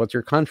relationships? What's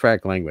your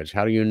contract language?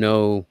 How do you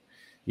know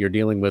you're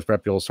dealing with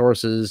reputable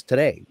sources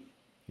today?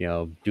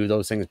 Do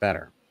those things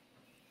better.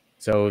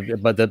 So,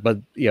 but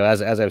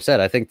as I've said,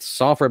 I think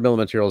software bill of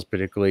materials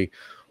particularly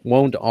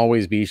won't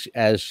always be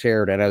as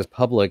shared and as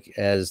public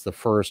as the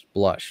first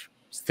blush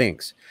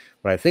thinks.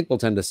 What I think we'll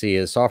tend to see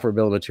is software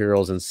bill of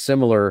materials and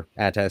similar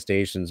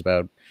attestations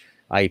about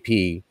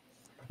IP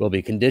will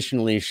be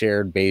conditionally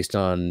shared based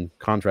on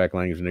contract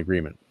language and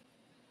agreement.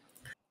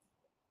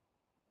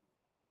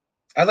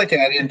 I'd like to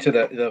add into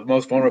the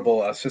most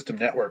vulnerable system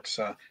networks,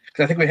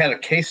 because I think we had a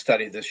case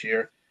study this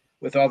year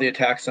with all the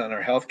attacks on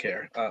our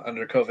healthcare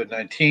under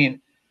COVID-19.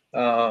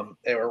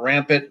 They were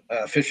rampant,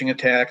 phishing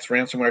attacks,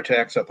 ransomware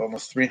attacks up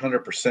almost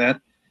 300%.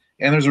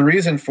 And there's a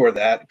reason for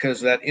that, because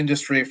that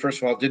industry,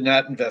 first of all, did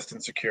not invest in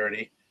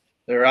security.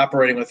 They're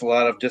operating with a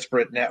lot of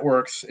disparate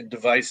networks and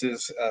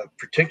devices,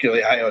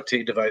 particularly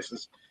IoT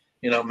devices,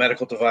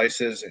 medical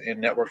devices and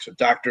networks of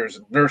doctors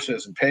and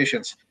nurses and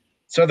patients.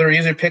 So they're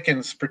easy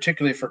pickings,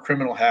 particularly for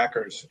criminal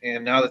hackers.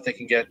 And now that they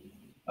can get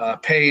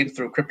paid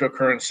through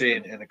cryptocurrency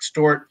and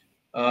extort,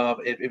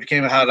 it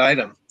became a hot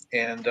item.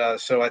 And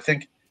so I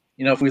think,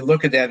 if we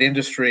look at that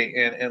industry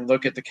and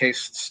look at the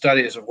case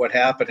studies of what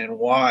happened and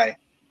why,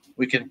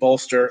 we can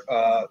bolster,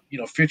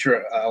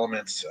 future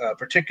elements,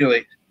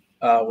 particularly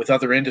with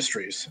other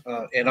industries.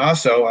 And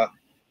also,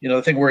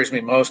 the thing that worries me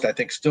most, I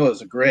think, still is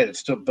the grid. It's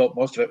still built,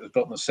 most of it was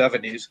built in the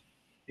 70s.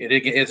 It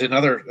is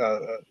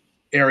another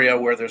area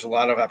where there's a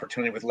lot of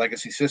opportunity with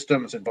legacy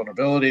systems and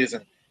vulnerabilities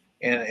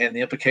and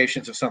the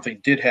implications if something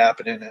did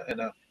happen in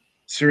a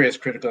serious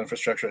critical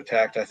infrastructure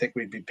attack. I think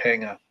we'd be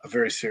paying a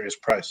very serious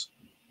price.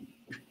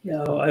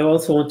 Yeah, I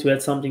also want to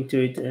add something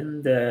to it.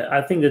 And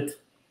I think that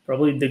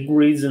probably the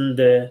grids and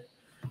the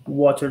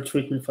water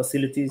treatment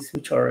facilities,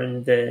 which are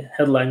in the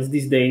headlines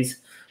these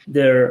days,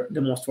 they're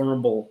the most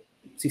vulnerable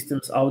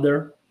systems out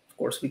there. Of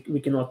course, we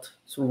cannot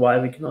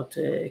survive. We cannot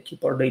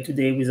keep our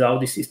day-to-day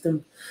without the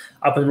system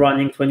up and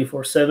running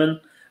 24/7.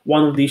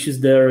 One of the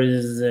issues there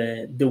is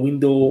the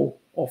window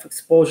of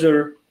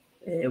exposure.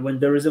 When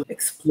there is an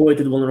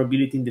exploited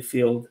vulnerability in the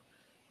field,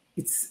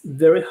 it's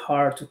very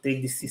hard to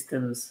take these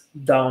systems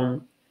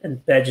down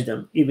and patch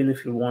them, even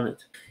if you want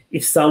it.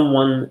 If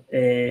someone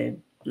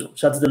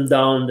shuts them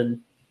down,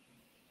 then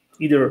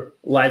either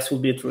lives will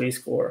be at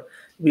risk or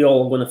we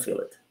all going to feel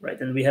it, right?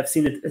 And we have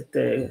seen it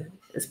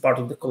as part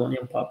of the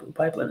Colonial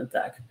Pipeline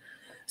attack.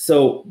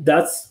 So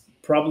that's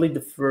probably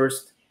the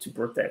first to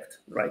protect,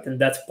 right? And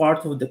that's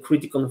part of the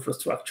critical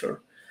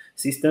infrastructure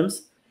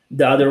systems.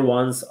 The other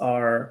ones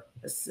are,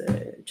 as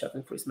Chuck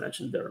and Chris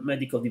mentioned, they're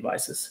medical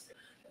devices.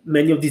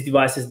 Many of these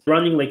devices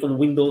running like on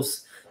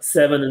Windows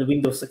 7 and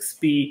Windows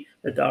XP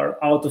that are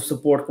out of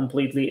support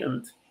completely.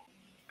 And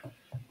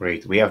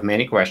great. We have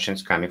many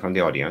questions coming from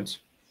the audience.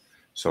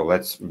 So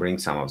let's bring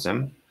some of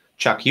them.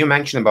 Chuck, you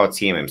mentioned about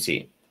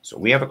CMMC. So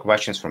we have a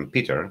questions from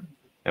Peter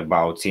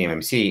about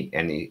CMMC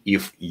and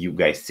if you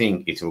guys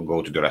think it will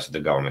go to the rest of the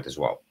government as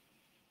well.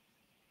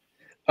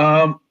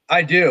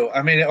 I do.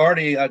 I mean,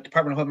 already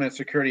Department of Homeland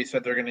Security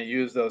said they're going to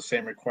use those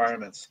same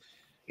requirements.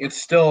 It's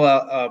still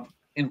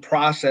in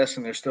process,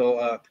 and they're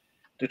still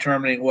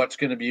determining what's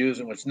going to be used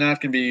and what's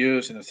not going to be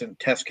used. And it's in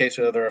test case.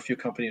 So there are a few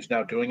companies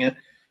now doing it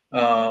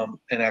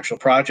in actual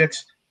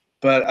projects.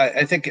 But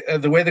I think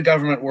the way the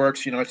government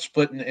works, it's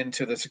split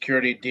into the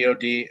security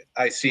DoD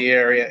IC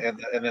area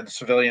and then the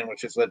civilian,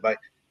 which is led by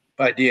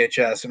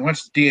DHS. And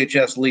once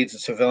DHS leads the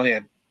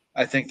civilian,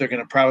 I think they're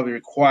going to probably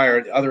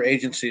require the other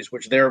agencies,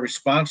 which they're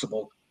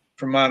responsible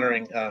for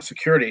monitoring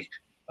security,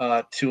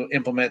 to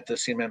implement the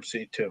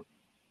CMMC too.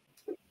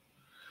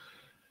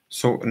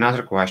 So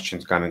another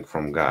question coming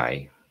from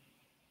Guy.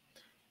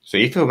 So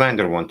if a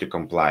vendor wants to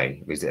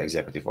comply with the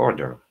executive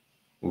order,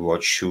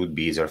 what should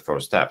be their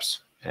first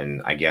steps?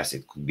 And I guess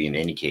it could be in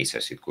any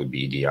cases. It could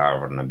be EDR,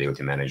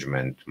 vulnerability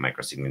management,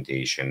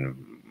 microsegmentation,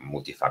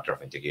 multi-factor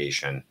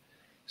authentication.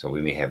 So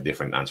we may have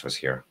different answers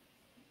here.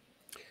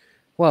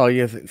 Well,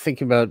 you're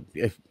thinking about,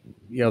 if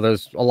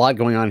there's a lot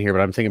going on here,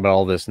 but I'm thinking about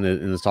all this in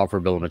the software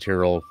bill of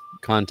material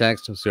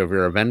context. So if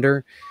you're a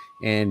vendor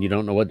and you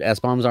don't know what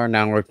SBOMs are,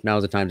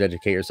 now's the time to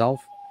educate yourself.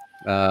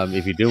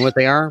 If you do what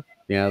they are,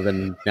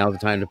 then now's the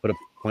time to put a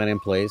plan in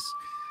place.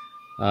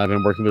 I've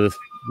been working with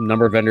a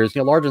number of vendors,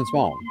 large and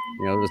small.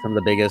 Some of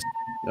the biggest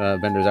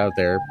vendors out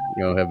there,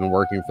 have been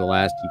working for the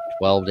last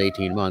 12 to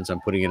 18 months on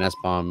putting an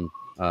SBOM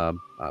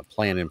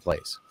plan in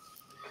place.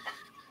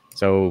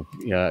 So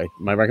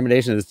my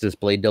recommendation is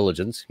display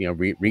diligence.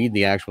 Read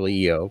the actual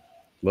EO,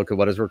 look at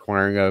what is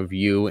requiring of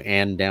you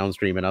and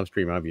downstream and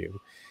upstream of you,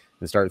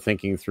 and start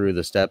thinking through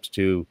the steps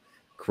to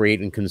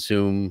create and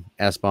consume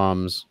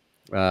SBOMs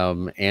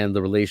and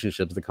the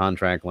relationships, the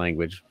contract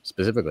language,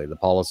 specifically the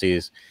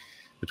policies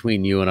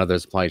between you and other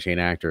supply chain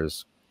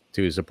actors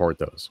to support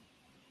those.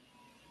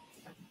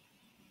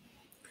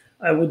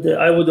 I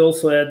would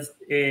also add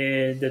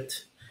that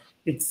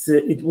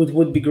it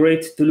would be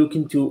great to look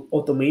into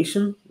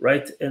automation,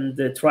 right?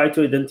 And try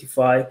to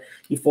identify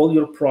if all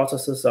your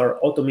processes are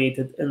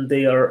automated and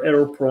they are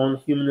error prone,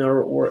 human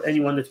error, or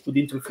anyone that could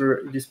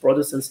interfere in this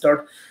process, and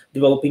start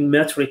developing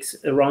metrics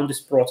around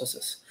these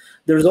processes.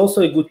 There's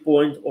also a good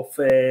point of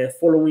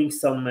following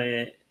some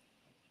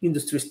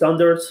industry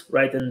standards,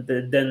 right? And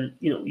then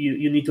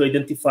you need to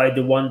identify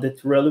the one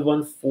that's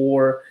relevant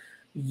for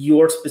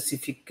your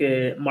specific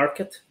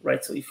market,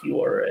 right? So if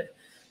you are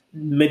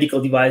medical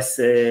device,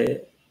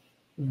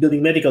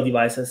 building medical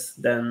devices,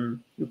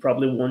 then you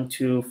probably want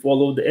to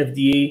follow the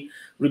FDA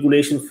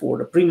regulation for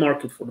the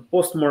pre-market, for the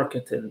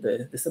post-market, and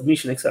the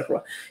submission,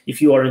 etc.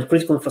 If you are in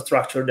critical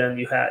infrastructure, then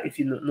you have, if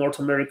in North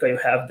America, you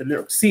have the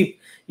NERC CIP.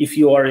 If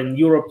you are in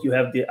Europe, you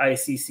have the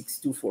IC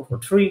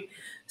 62443.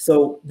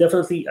 So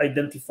definitely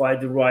identify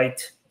the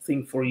right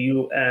thing for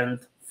you and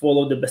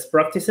follow the best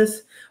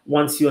practices.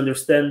 Once you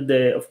understand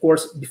of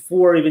course,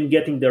 before even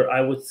getting there,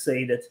 I would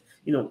say that,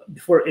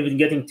 before even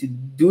getting to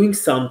doing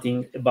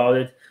something about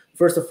it,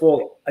 first of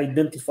all,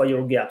 identify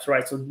your gaps,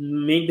 right? So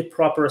make the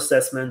proper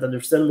assessment,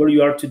 understand where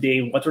you are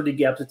today, what are the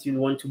gaps that you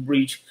want to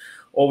breach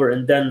over,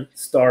 and then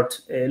start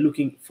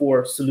looking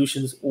for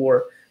solutions,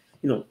 or,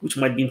 which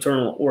might be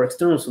internal or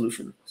external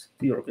solutions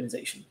to your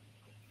organization.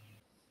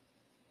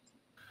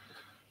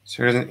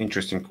 So here's an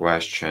interesting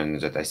question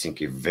that I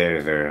think is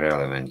very, very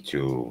relevant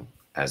to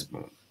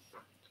SBOM.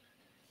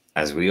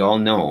 As we all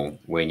know,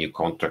 when you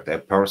contract a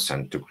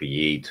person to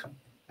create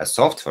a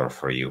software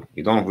for you,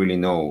 you don't really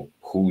know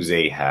who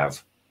they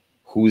have,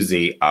 who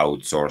they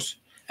outsource,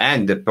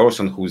 and the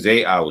person who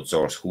they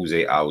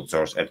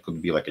outsource, it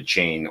could be like a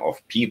chain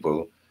of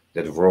people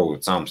that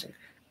wrote something.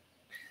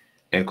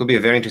 And it could be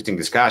a very interesting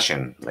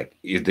discussion, like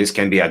if this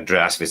can be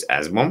addressed with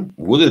SBOM,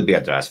 would it be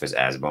addressed with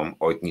SBOM,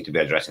 or it need to be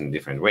addressed in a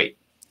different way?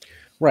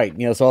 Right.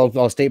 So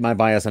I'll state my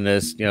bias on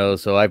this.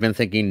 So I've been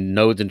thinking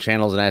nodes and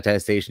channels and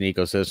attestation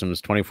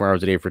ecosystems 24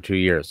 hours a day for 2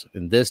 years.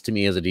 And this to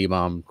me is a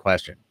DBOM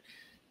question.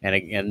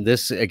 And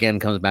this again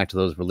comes back to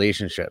those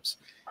relationships.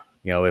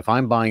 If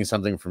I'm buying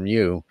something from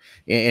you,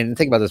 and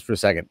think about this for a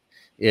second,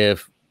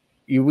 if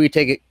we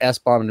take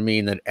SBOM to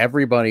mean that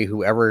everybody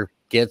who ever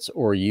gets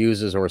or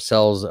uses or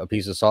sells a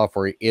piece of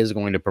software is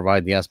going to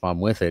provide the SBOM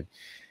with it.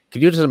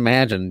 Could you just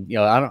imagine,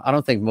 I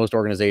don't think most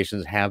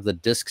organizations have the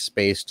disk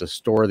space to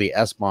store the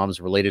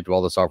SBOMs related to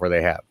all the software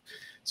they have.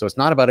 So it's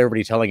not about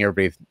everybody telling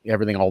everybody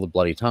everything all the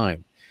bloody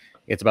time.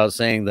 It's about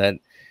saying that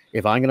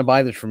if I'm going to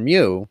buy this from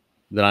you,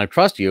 then I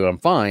trust you, I'm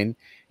fine.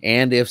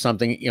 And if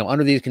something,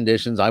 under these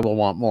conditions, I will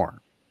want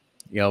more.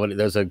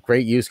 There's a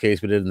great use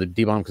case we did in the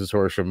DBOM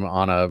consortium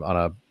on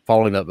a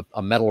following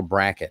a metal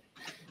bracket,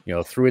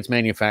 through its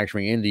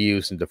manufacturing into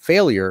use into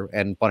failure,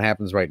 and what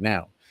happens right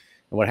now.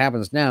 And what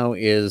happens now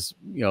is,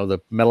 the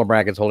metal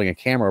bracket's holding a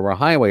camera over a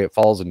highway, it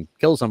falls and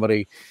kills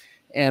somebody.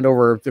 And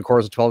over the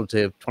course of 12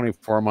 to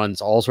 24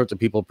 months, all sorts of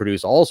people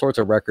produce all sorts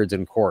of records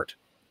in court.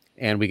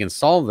 And we can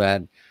solve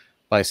that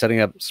by setting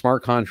up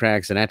smart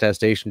contracts and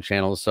attestation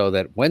channels so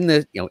that when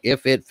this,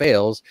 if it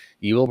fails,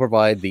 you will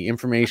provide the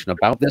information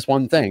about this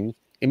one thing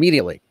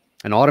immediately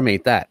and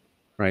automate that,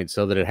 right?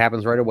 So that it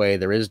happens right away.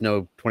 There is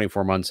no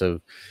 24 months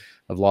of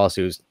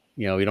lawsuits.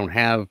 You don't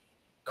have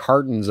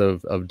cartons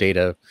of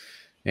data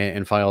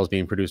and files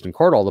being produced in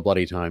court all the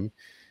bloody time.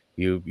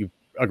 You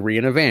agree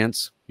in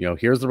advance,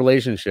 here's the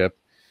relationship.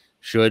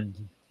 Should,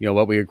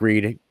 what we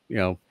agreed,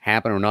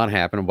 happen or not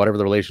happen, whatever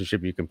the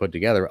relationship you can put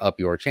together up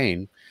your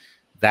chain,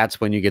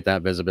 that's when you get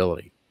that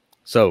visibility.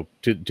 So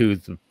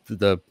to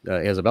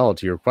Isabella,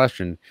 to your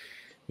question,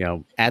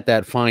 at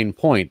that fine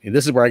point, and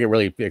this is where I get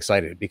really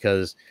excited,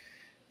 because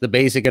the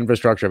basic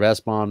infrastructure of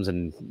SBOMs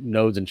and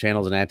nodes and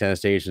channels and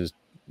attestations,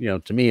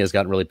 to me has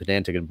gotten really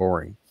pedantic and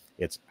boring.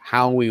 It's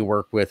how we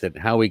work with it,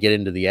 how we get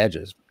into the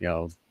edges.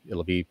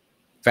 It'll be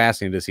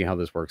fascinating to see how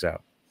this works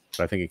out,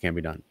 but I think it can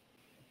be done.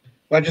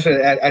 Well,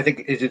 I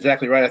think it's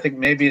exactly right. I think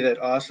maybe that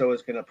also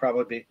is going to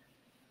probably be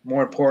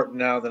more important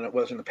now than it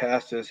was in the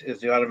past is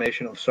the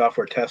automation of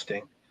software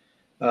testing.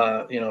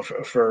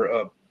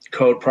 for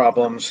code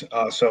problems.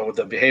 So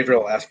the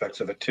behavioral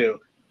aspects of it too.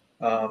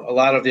 A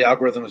lot of the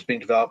algorithms being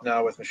developed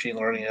now with machine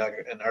learning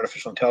and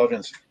artificial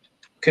intelligence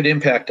could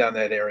impact on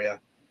that area.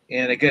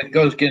 And again, it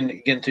goes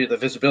into the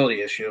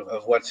visibility issue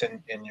of what's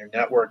in your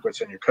network, what's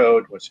in your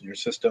code, what's in your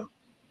system.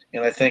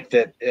 And I think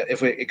that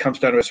if it comes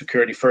down to a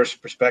security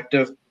first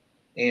perspective,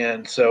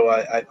 and so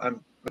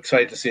I'm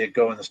excited to see it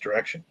go in this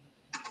direction.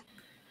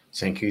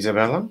 Thank you,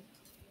 Isabella.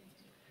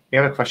 We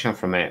have a question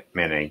from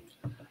Mene.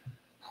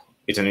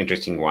 It's an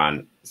interesting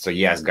one. So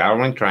yes,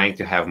 government trying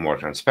to have more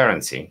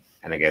transparency.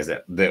 And I guess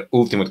the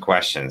ultimate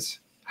questions,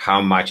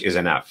 how much is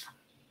enough?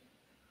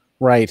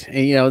 Right.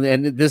 And,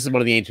 and this is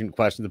one of the ancient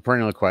questions, the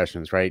perennial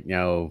questions, right?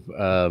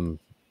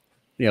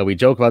 We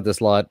joke about this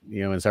a lot, in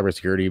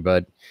cybersecurity,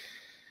 but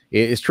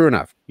it's true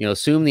enough.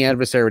 Assume the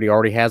adversary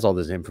already has all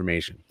this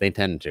information. They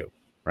tend to,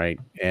 right?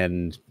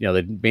 And,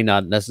 they may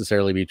not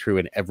necessarily be true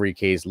in every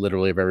case,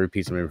 literally of every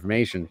piece of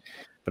information,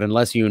 but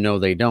unless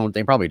they don't,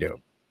 they probably do.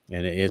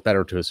 And it's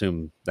better to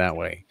assume that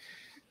way.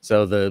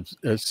 So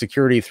the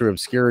security through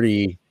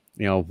obscurity,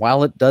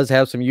 while it does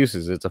have some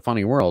uses, it's a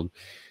funny world,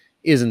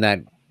 isn't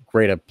that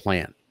great a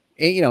plan.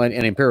 And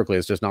empirically,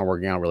 it's just not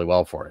working out really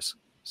well for us.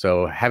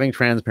 So having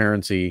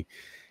transparency,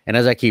 and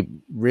as I keep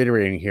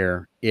reiterating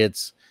here,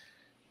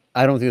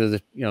 I don't think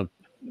that,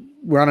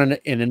 we're on an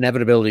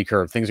inevitability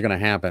curve. Things are going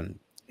to happen.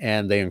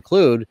 And they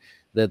include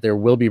that there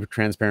will be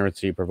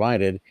transparency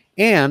provided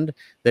and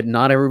that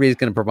not everybody's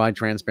going to provide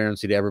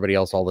transparency to everybody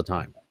else all the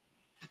time.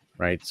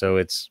 Right. So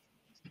it's,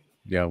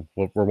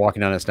 we're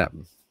walking down a step.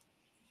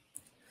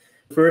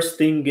 First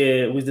thing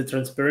with the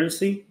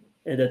transparency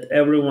that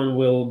everyone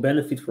will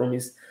benefit from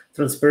is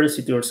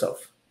transparency to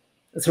yourself.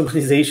 That's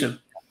organization,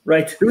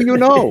 right?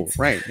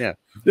 Right. Yeah.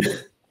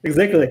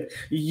 Exactly.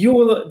 You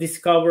will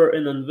discover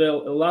and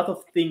unveil a lot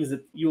of things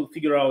that you'll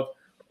figure out.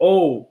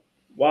 Oh,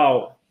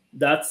 wow,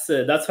 that's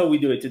how we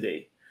do it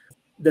today.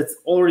 That's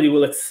already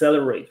will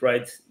accelerate,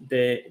 right?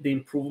 The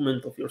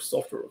improvement of your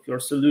software, of your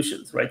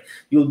solutions, right?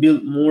 You'll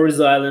build more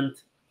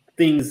resilient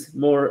things,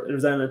 more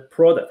resilient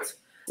products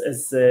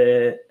as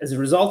a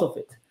result of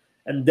it.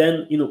 And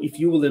then, if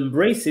you will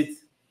embrace it,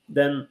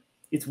 then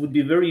it would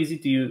be very easy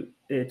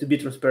to be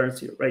transparent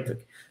here, right?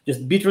 Like,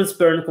 just be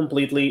transparent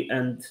completely,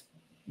 and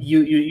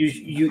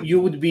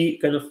you would be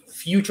kind of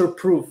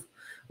future-proof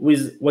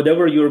with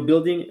whatever you're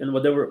building and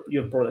whatever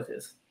your product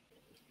is.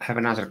 I have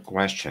another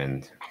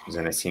question,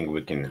 then I think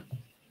we can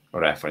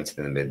reference it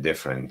in a bit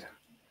different.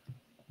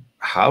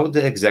 How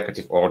the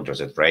executive orders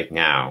that right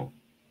now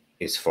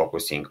is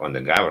focusing on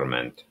the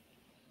government,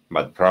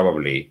 but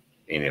probably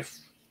in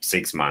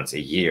 6 months, a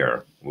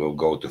year, will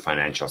go to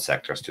financial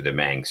sectors, to the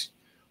banks.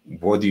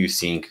 What do you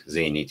think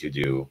they need to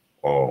do,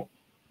 or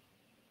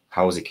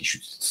how they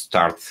should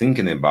start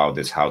thinking about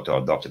this, how to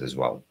adopt it as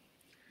well?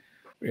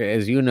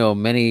 As you know,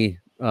 many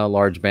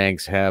large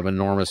banks have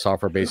enormous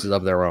software bases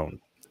of their own.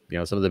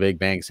 Some of the big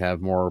banks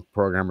have more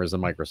programmers than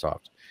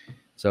Microsoft.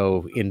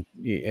 So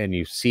and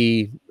you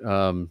see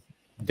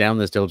down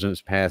this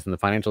diligence path in the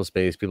financial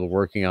space, people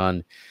working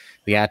on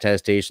the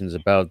attestations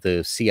about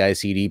the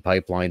CI/CD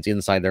pipelines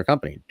inside their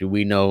company. Do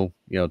we know,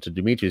 to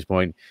Dmitry's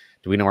point,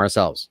 do we know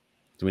ourselves?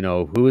 Do we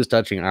know who is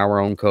touching our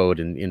own code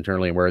and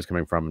internally and where it's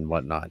coming from and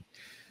whatnot?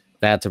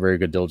 That's a very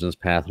good diligence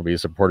path. Will be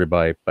supported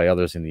by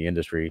others in the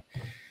industry.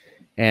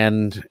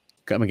 And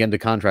come again to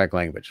contract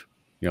language.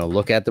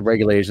 Look at the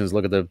regulations,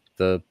 look at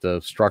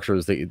the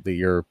structures that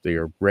you're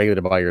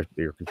regulated by,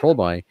 you're controlled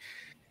by,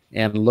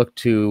 and look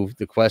to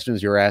the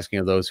questions you're asking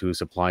of those who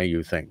supply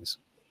you things.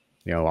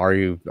 Are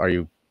you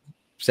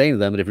saying to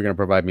them that if you're going to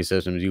provide me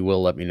systems, you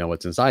will let me know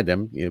what's inside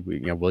them?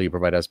 Will you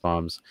provide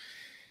SBOMs?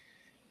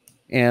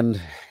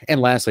 And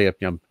lastly, a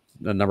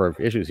number of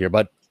issues here,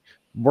 but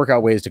work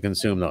out ways to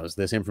consume those.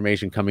 This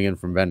information coming in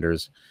from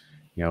vendors,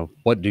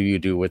 what do you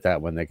do with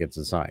that when that gets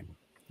inside?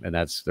 And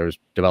there's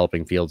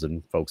developing fields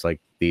and folks like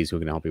these who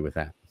can help you with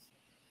that.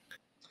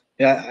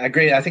 Yeah, I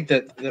agree. I think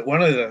that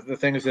one of the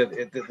things that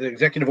the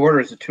executive order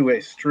is a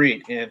two-way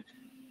street, and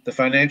the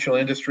financial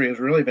industry has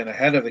really been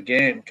ahead of the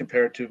game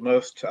compared to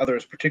most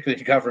others,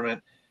 particularly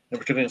government, and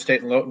particularly in state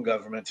and local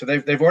government. So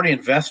they've already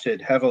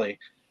invested heavily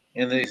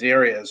in these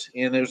areas,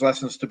 and there's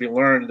lessons to be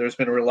learned. There's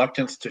been a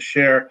reluctance to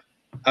share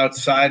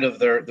outside of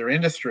their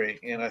industry,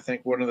 and I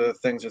think one of the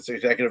things that the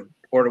executive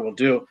order will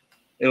do,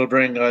 it'll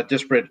bring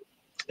disparate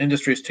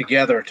industries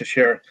together to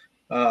share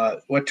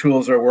what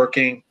tools are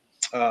working,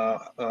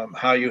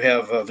 how you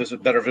have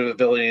better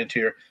visibility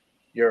into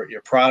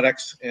your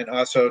products, and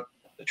also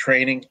the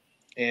training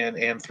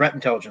and threat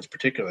intelligence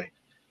particularly.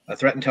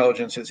 Threat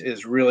intelligence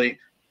is really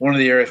one of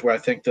the areas where I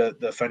think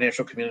the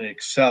financial community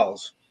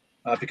excels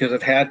because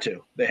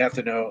they have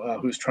to know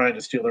who's trying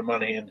to steal their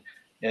money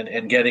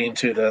and getting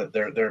into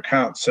their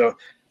accounts. So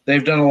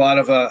they've done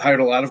hired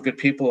a lot of good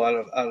people out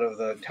of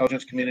the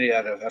intelligence community,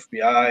 out of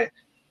FBI,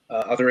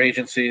 other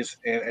agencies,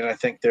 and I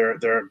think they're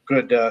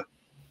a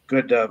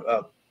good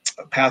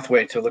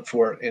pathway to look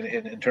for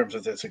in terms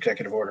of this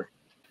executive order.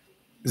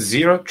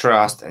 Zero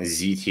Trust and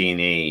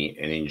ZTNA,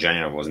 and in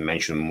general, was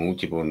mentioned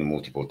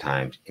multiple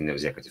times in the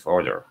executive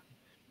order.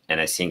 And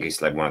I think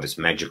it's like one of these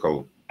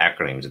magical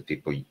acronyms that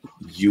people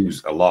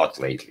use a lot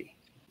lately.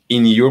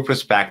 In your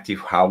perspective,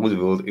 how it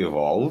will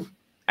evolve?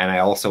 And I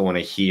also want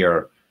to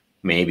hear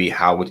maybe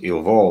how it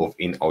evolve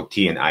in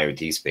OT and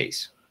IoT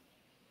space.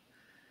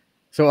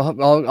 So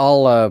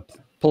I'll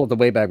pull up the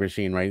Wayback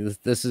Machine, right?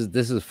 This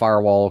is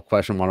firewall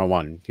question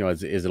 101. You know,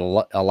 is it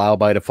allow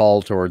by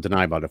default or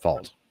deny by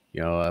default?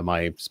 You know, am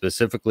I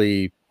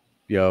specifically,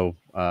 you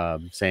know,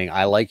 saying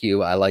I like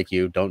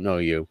you, don't know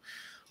you,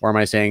 or am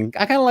I saying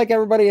I kind of like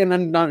everybody and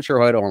I'm not sure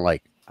who I don't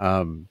like?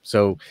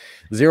 So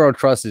zero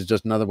trust is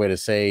just another way to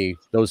say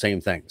those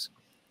same things.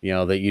 You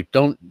know, that you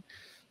don't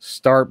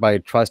start by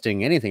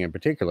trusting anything in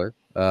particular,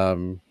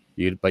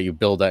 but you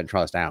build that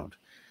trust out.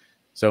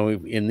 So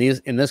in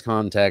this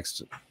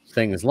context,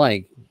 things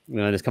like, you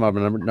know, it's come up a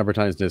number of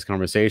times in this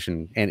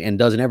conversation, and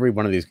does in every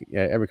one of these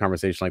every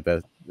conversation like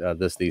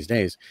that these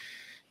days.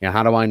 You know,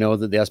 how do I know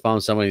that the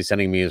SBOM somebody's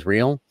sending me is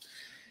real?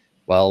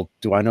 Well,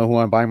 do I know who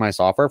I'm buying my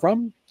software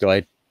from? Do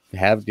I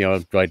have, you know,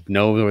 do I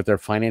know that they're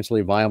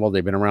financially viable?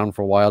 They've been around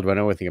for a while. Do I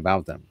know anything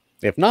about them?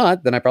 If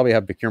not, then I probably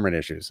have procurement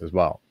issues as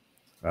well.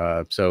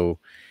 So,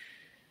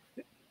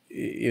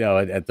 you know,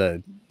 at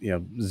the, you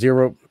know,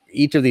 zero,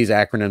 each of these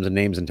acronyms and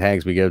names and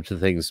tags we give to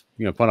things,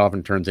 you know, quite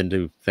often turns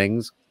into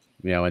things,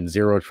 you know, and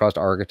zero trust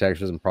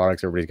architectures and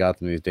products everybody's got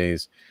them these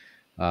days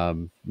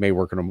may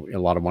work in a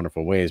lot of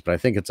wonderful ways. But I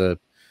think it's a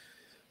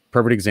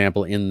perfect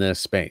example in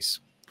this space.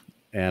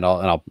 And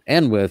I'll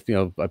end with, you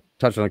know, I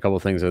touched on a couple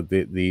of things.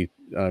 The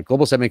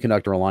Global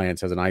Semiconductor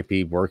Alliance has an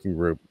IP working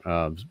group,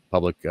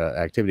 public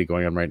activity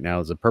going on right now.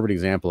 Is a perfect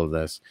example of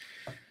this,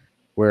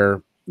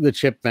 where the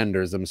chip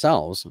vendors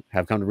themselves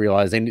have come to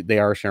realize they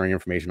are sharing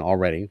information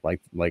already,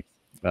 like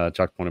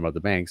Chuck pointed about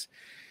the banks,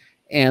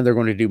 and they're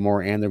going to do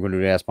more, and they're going to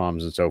do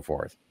SBOMs and so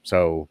forth.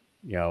 So,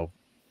 you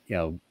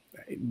know,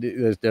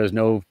 there's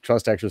no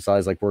trust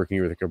exercise like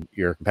working with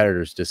your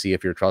competitors to see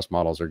if your trust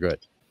models are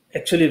good.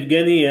 Actually,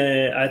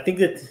 Evgeny, I think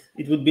that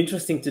it would be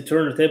interesting to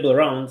turn the table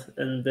around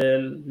and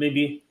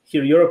maybe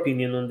hear your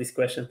opinion on this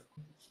question.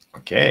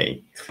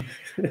 Okay.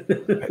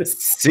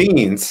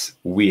 Since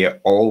we are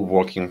all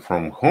working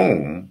from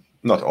home,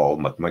 not all,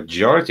 but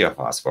majority of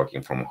us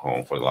working from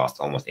home for the last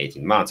almost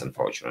 18 months,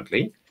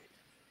 unfortunately,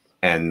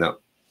 and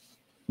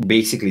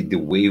basically the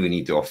way we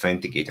need to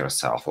authenticate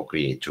ourselves or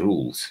create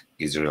rules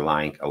is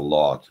relying a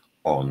lot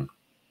on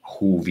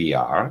who we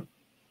are,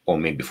 or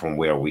maybe from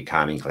where we're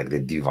coming, like the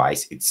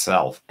device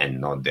itself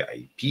and not the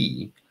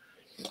IP.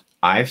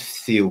 I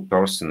feel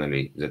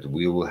personally that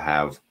we will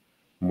have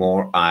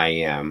more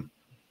IAM,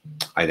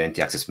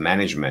 identity access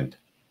management,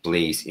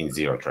 place in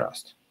zero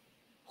trust.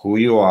 Who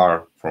you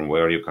are, from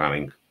where you're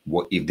coming,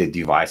 what if the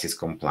device is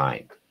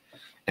compliant.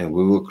 And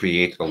we will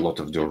create a lot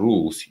of the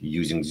rules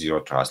using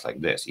zero trust like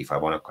this. If I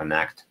want to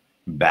connect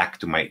back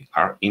to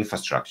our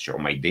infrastructure or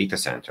my data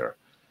center,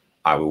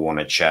 I will want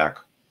to check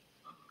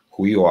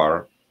who you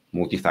are,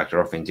 multi-factor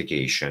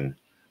authentication,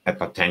 and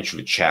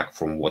potentially check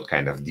from what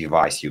kind of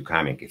device you're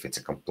coming, if it's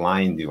a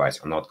compliant device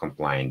or not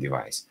compliant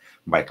device.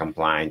 By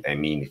compliant, I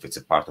mean if it's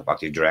a part of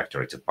Active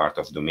Directory, it's a part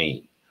of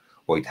domain,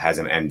 or it has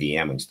an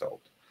MDM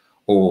installed.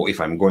 Or if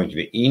I'm going to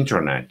the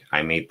internet,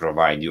 I may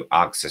provide you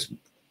access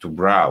to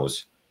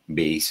browse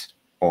based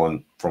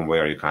on from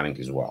where you're coming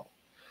as well.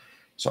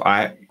 So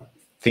I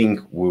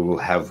think we will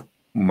have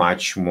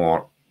much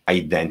more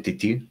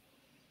identity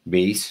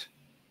base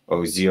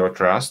of zero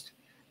trust,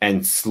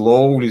 and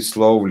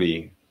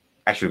slowly,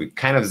 actually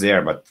kind of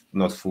there, but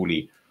not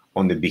fully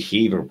on the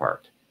behavior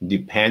part,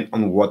 depend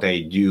on what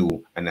I do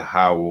and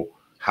how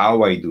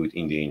I do it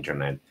in the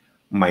internet,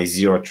 my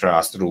zero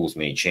trust rules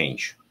may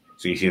change.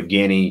 So if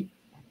Evgeny,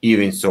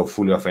 even so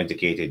fully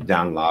authenticated,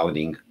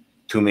 downloading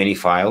too many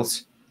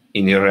files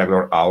in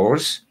irregular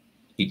hours,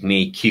 it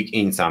may kick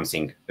in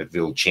something that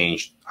will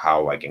change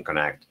how I can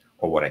connect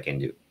or what I can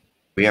do.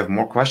 We have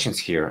more questions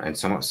here, and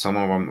some of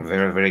them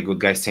very, very good,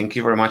 guys. Thank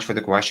you very much for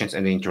the questions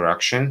and the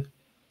interaction.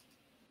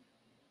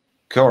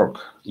 Kirk,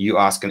 you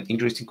ask an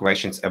interesting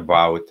questions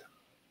about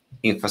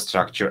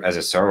infrastructure as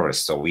a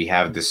service. So we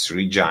have the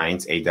three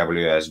giants,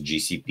 AWS,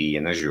 GCP,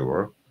 and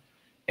Azure,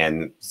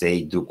 and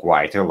they do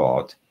quite a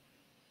lot.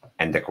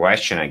 And the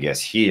question, I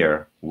guess,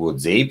 here, would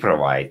they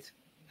provide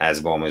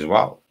SBOM as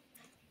well?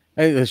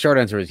 The short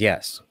answer is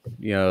yes.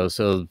 You know,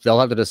 so they'll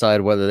have to decide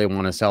whether they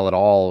want to sell it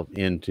all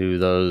into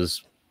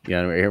those. You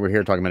know, we're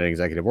here talking about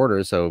executive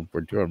orders, so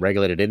we're doing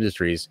regulated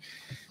industries.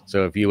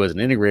 So if you as an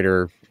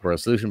integrator or a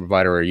solution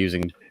provider are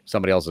using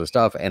somebody else's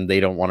stuff and they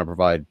don't want to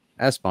provide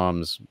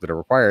SBOMs that are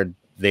required,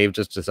 they've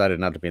just decided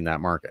not to be in that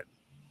market.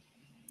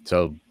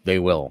 So they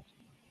will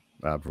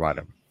provide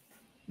them.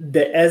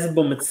 The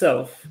SBOM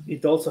itself,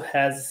 it also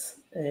has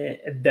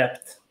a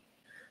depth.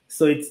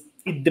 So it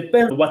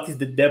depends on what is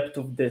the depth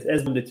of the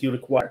SBOM that you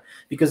require.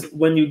 Because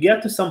when you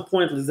get to some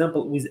point, for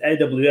example, with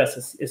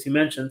AWS, as you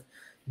mentioned,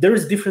 there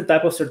is different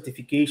type of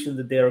certification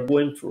that they are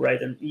going through,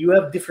 right? And you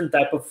have different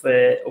type of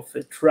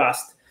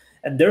trust.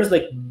 And there's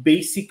like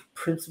basic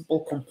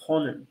principal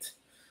components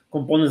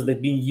that are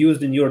being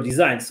used in your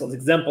design. So, for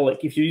example,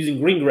 like if you're using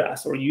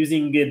Greengrass or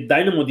using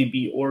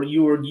DynamoDB or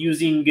you are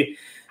using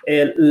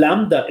a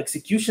Lambda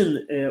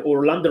execution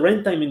or Lambda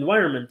runtime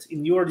environment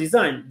in your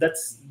design,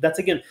 that's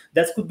again,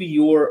 that could be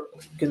your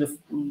kind of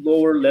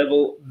lower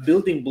level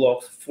building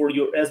blocks for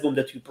your SBOM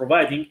that you're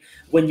providing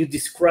when you're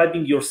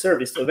describing your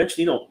service. So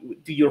eventually,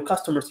 to your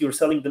customers, you're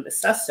selling them a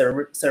SaaS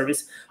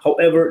service.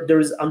 However, there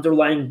is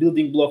underlying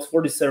building blocks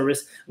for the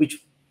service,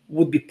 which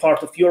would be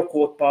part of your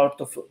code,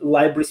 part of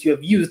libraries you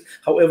have used.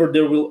 However,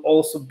 there will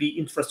also be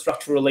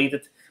infrastructure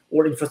related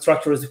or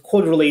infrastructure as a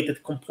code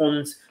related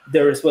components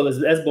there as well as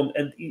the SBOM.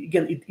 And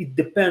again, it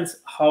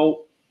depends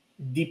how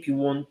deep you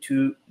want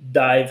to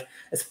dive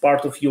as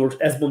part of your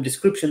SBOM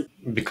description.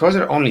 Because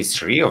there are only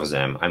 3 of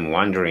them, I'm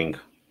wondering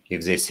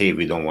if they say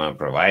we don't want to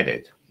provide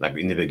it. Like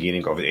in the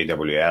beginning of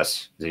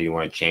AWS, they didn't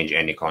want to change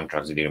any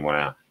contracts. They didn't want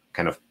to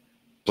kind of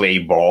play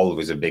ball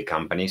with the big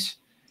companies.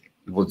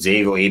 Would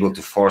they be able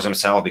to force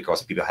themselves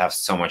because people have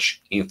so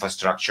much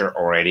infrastructure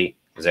already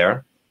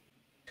there?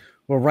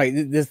 Well, right.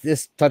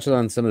 This touches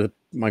on some of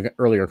my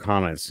earlier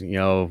comments.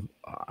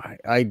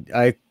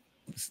 I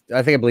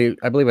believe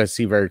I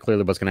see very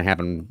clearly what's going to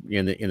happen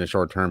in the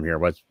short term here.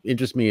 What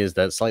interests me is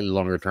that slightly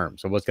longer term.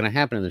 So what's going to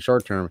happen in the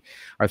short term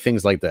are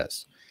things like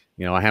this.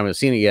 I haven't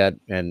seen it yet,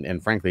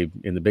 and frankly,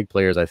 in the big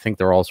players, I think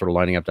they're all sort of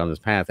lining up down this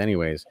path,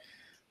 anyways.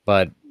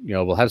 But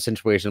we'll have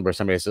situations where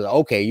somebody says,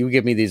 "Okay, you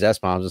give me these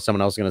SBOMs," and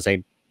someone else is going to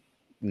say,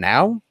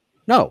 "Now,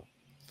 no,"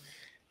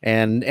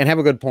 and have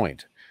a good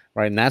point,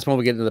 right? And that's when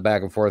we get into the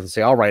back and forth and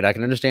say, "All right, I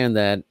can understand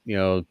that,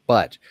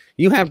 but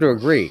you have to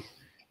agree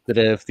that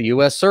if the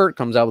U.S. CERT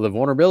comes out with a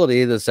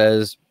vulnerability that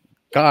says,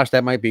 gosh,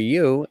 that might be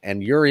you,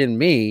 and you're in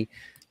me,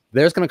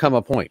 there's going to come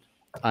a point.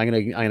 I'm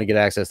gonna get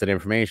access to that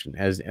information."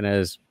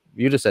 As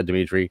you just said,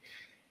 Dmitry,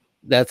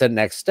 that's the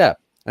next step.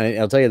 And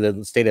I'll tell you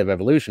the state of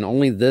evolution.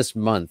 Only this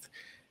month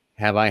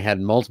have I had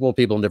multiple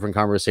people in different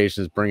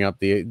conversations bring up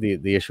the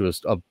issue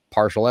of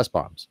partial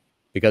SBOMs.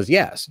 Because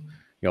yes,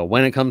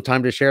 when it comes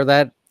time to share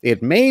that,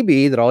 it may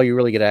be that all you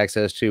really get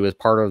access to is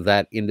part of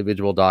that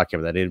individual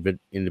document, that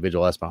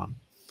individual SBOM.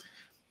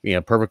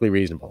 Perfectly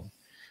reasonable.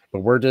 But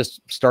we're just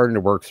starting to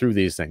work through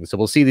these things. So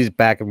we'll see these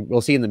back, and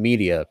we'll see in the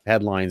media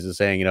headlines and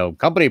saying,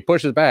 company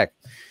pushes back.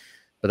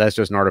 But that's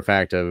just an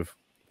artifact of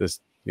this,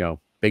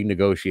 big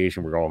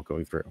negotiation we're all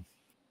going through.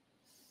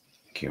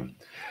 Thank you.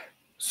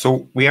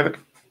 So we have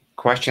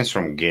questions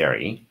from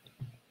Gary.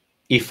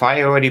 If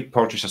I already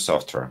purchased a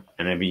software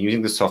and I've been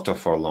using the software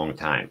for a long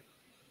time,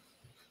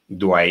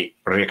 do I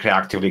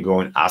retroactively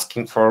go and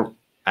asking for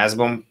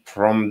SBOM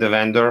from the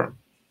vendor?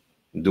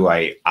 Do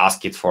I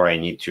ask it for I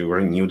need to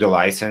renew the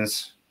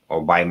license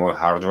or buy more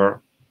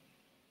hardware?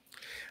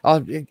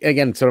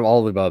 Again, sort of all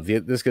of the above.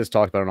 This gets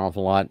talked about an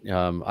awful lot.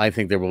 I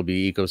think there will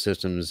be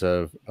ecosystems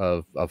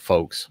of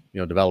folks,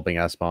 developing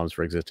SBOMs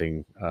for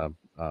existing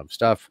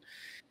stuff.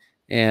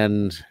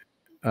 And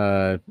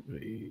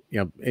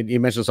you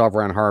mentioned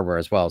software and hardware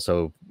as well.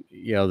 So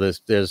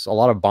there's a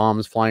lot of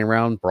bombs flying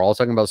around. We're all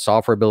talking about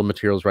software bill of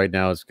materials right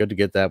now. It's good to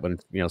get that when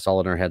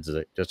solid in our heads.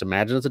 Just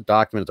imagine it's a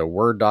document, it's a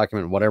Word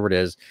document, whatever it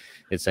is.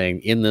 It's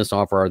saying in this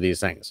software are these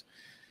things.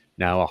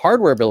 Now a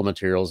hardware bill of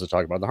materials is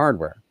talking about the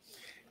hardware.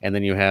 And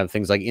then you have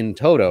things like in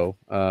toto.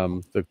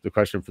 The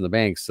question from the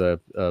banks,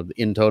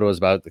 in toto is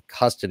about the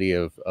custody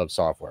of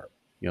software.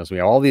 So we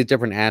have all these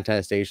different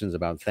attestations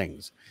about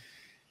things.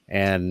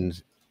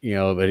 And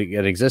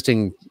an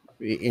existing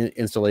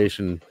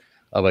installation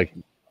of a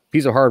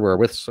piece of hardware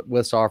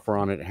with software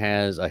on it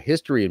has a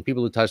history and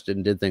people who touched it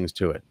and did things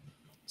to it.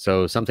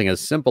 So something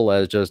as simple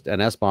as just an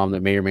SBOM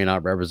that may or may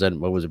not represent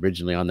what was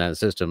originally on that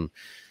system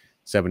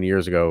 7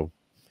 years ago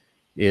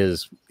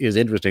is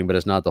interesting, but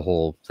it's not the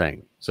whole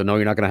thing. So no,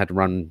 you're not going to have to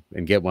run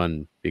and get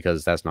one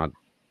because that's not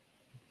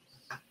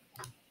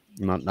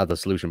the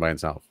solution by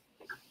itself.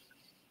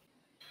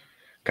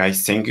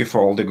 Guys, thank you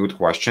for all the good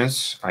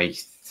questions. I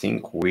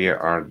think we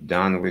are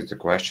done with the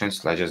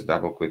questions. Let's just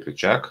double quickly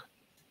check.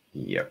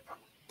 Yep.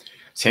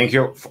 Thank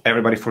you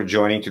everybody for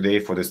joining today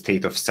for the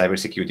State of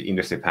Cybersecurity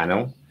Industry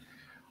panel.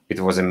 It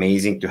was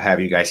amazing to have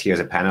you guys here as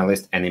a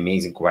panelist and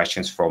amazing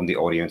questions from the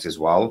audience as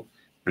well.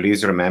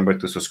 Please remember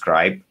to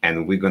subscribe,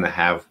 and we're going to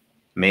have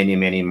many,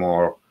 many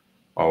more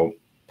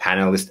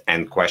panelists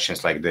and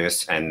questions like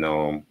this, and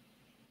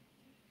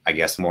I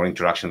guess more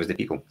interaction with the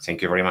people.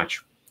 Thank you very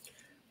much.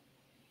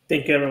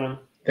 Thank you, everyone.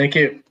 Thank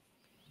you.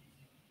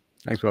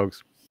 Thanks,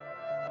 folks.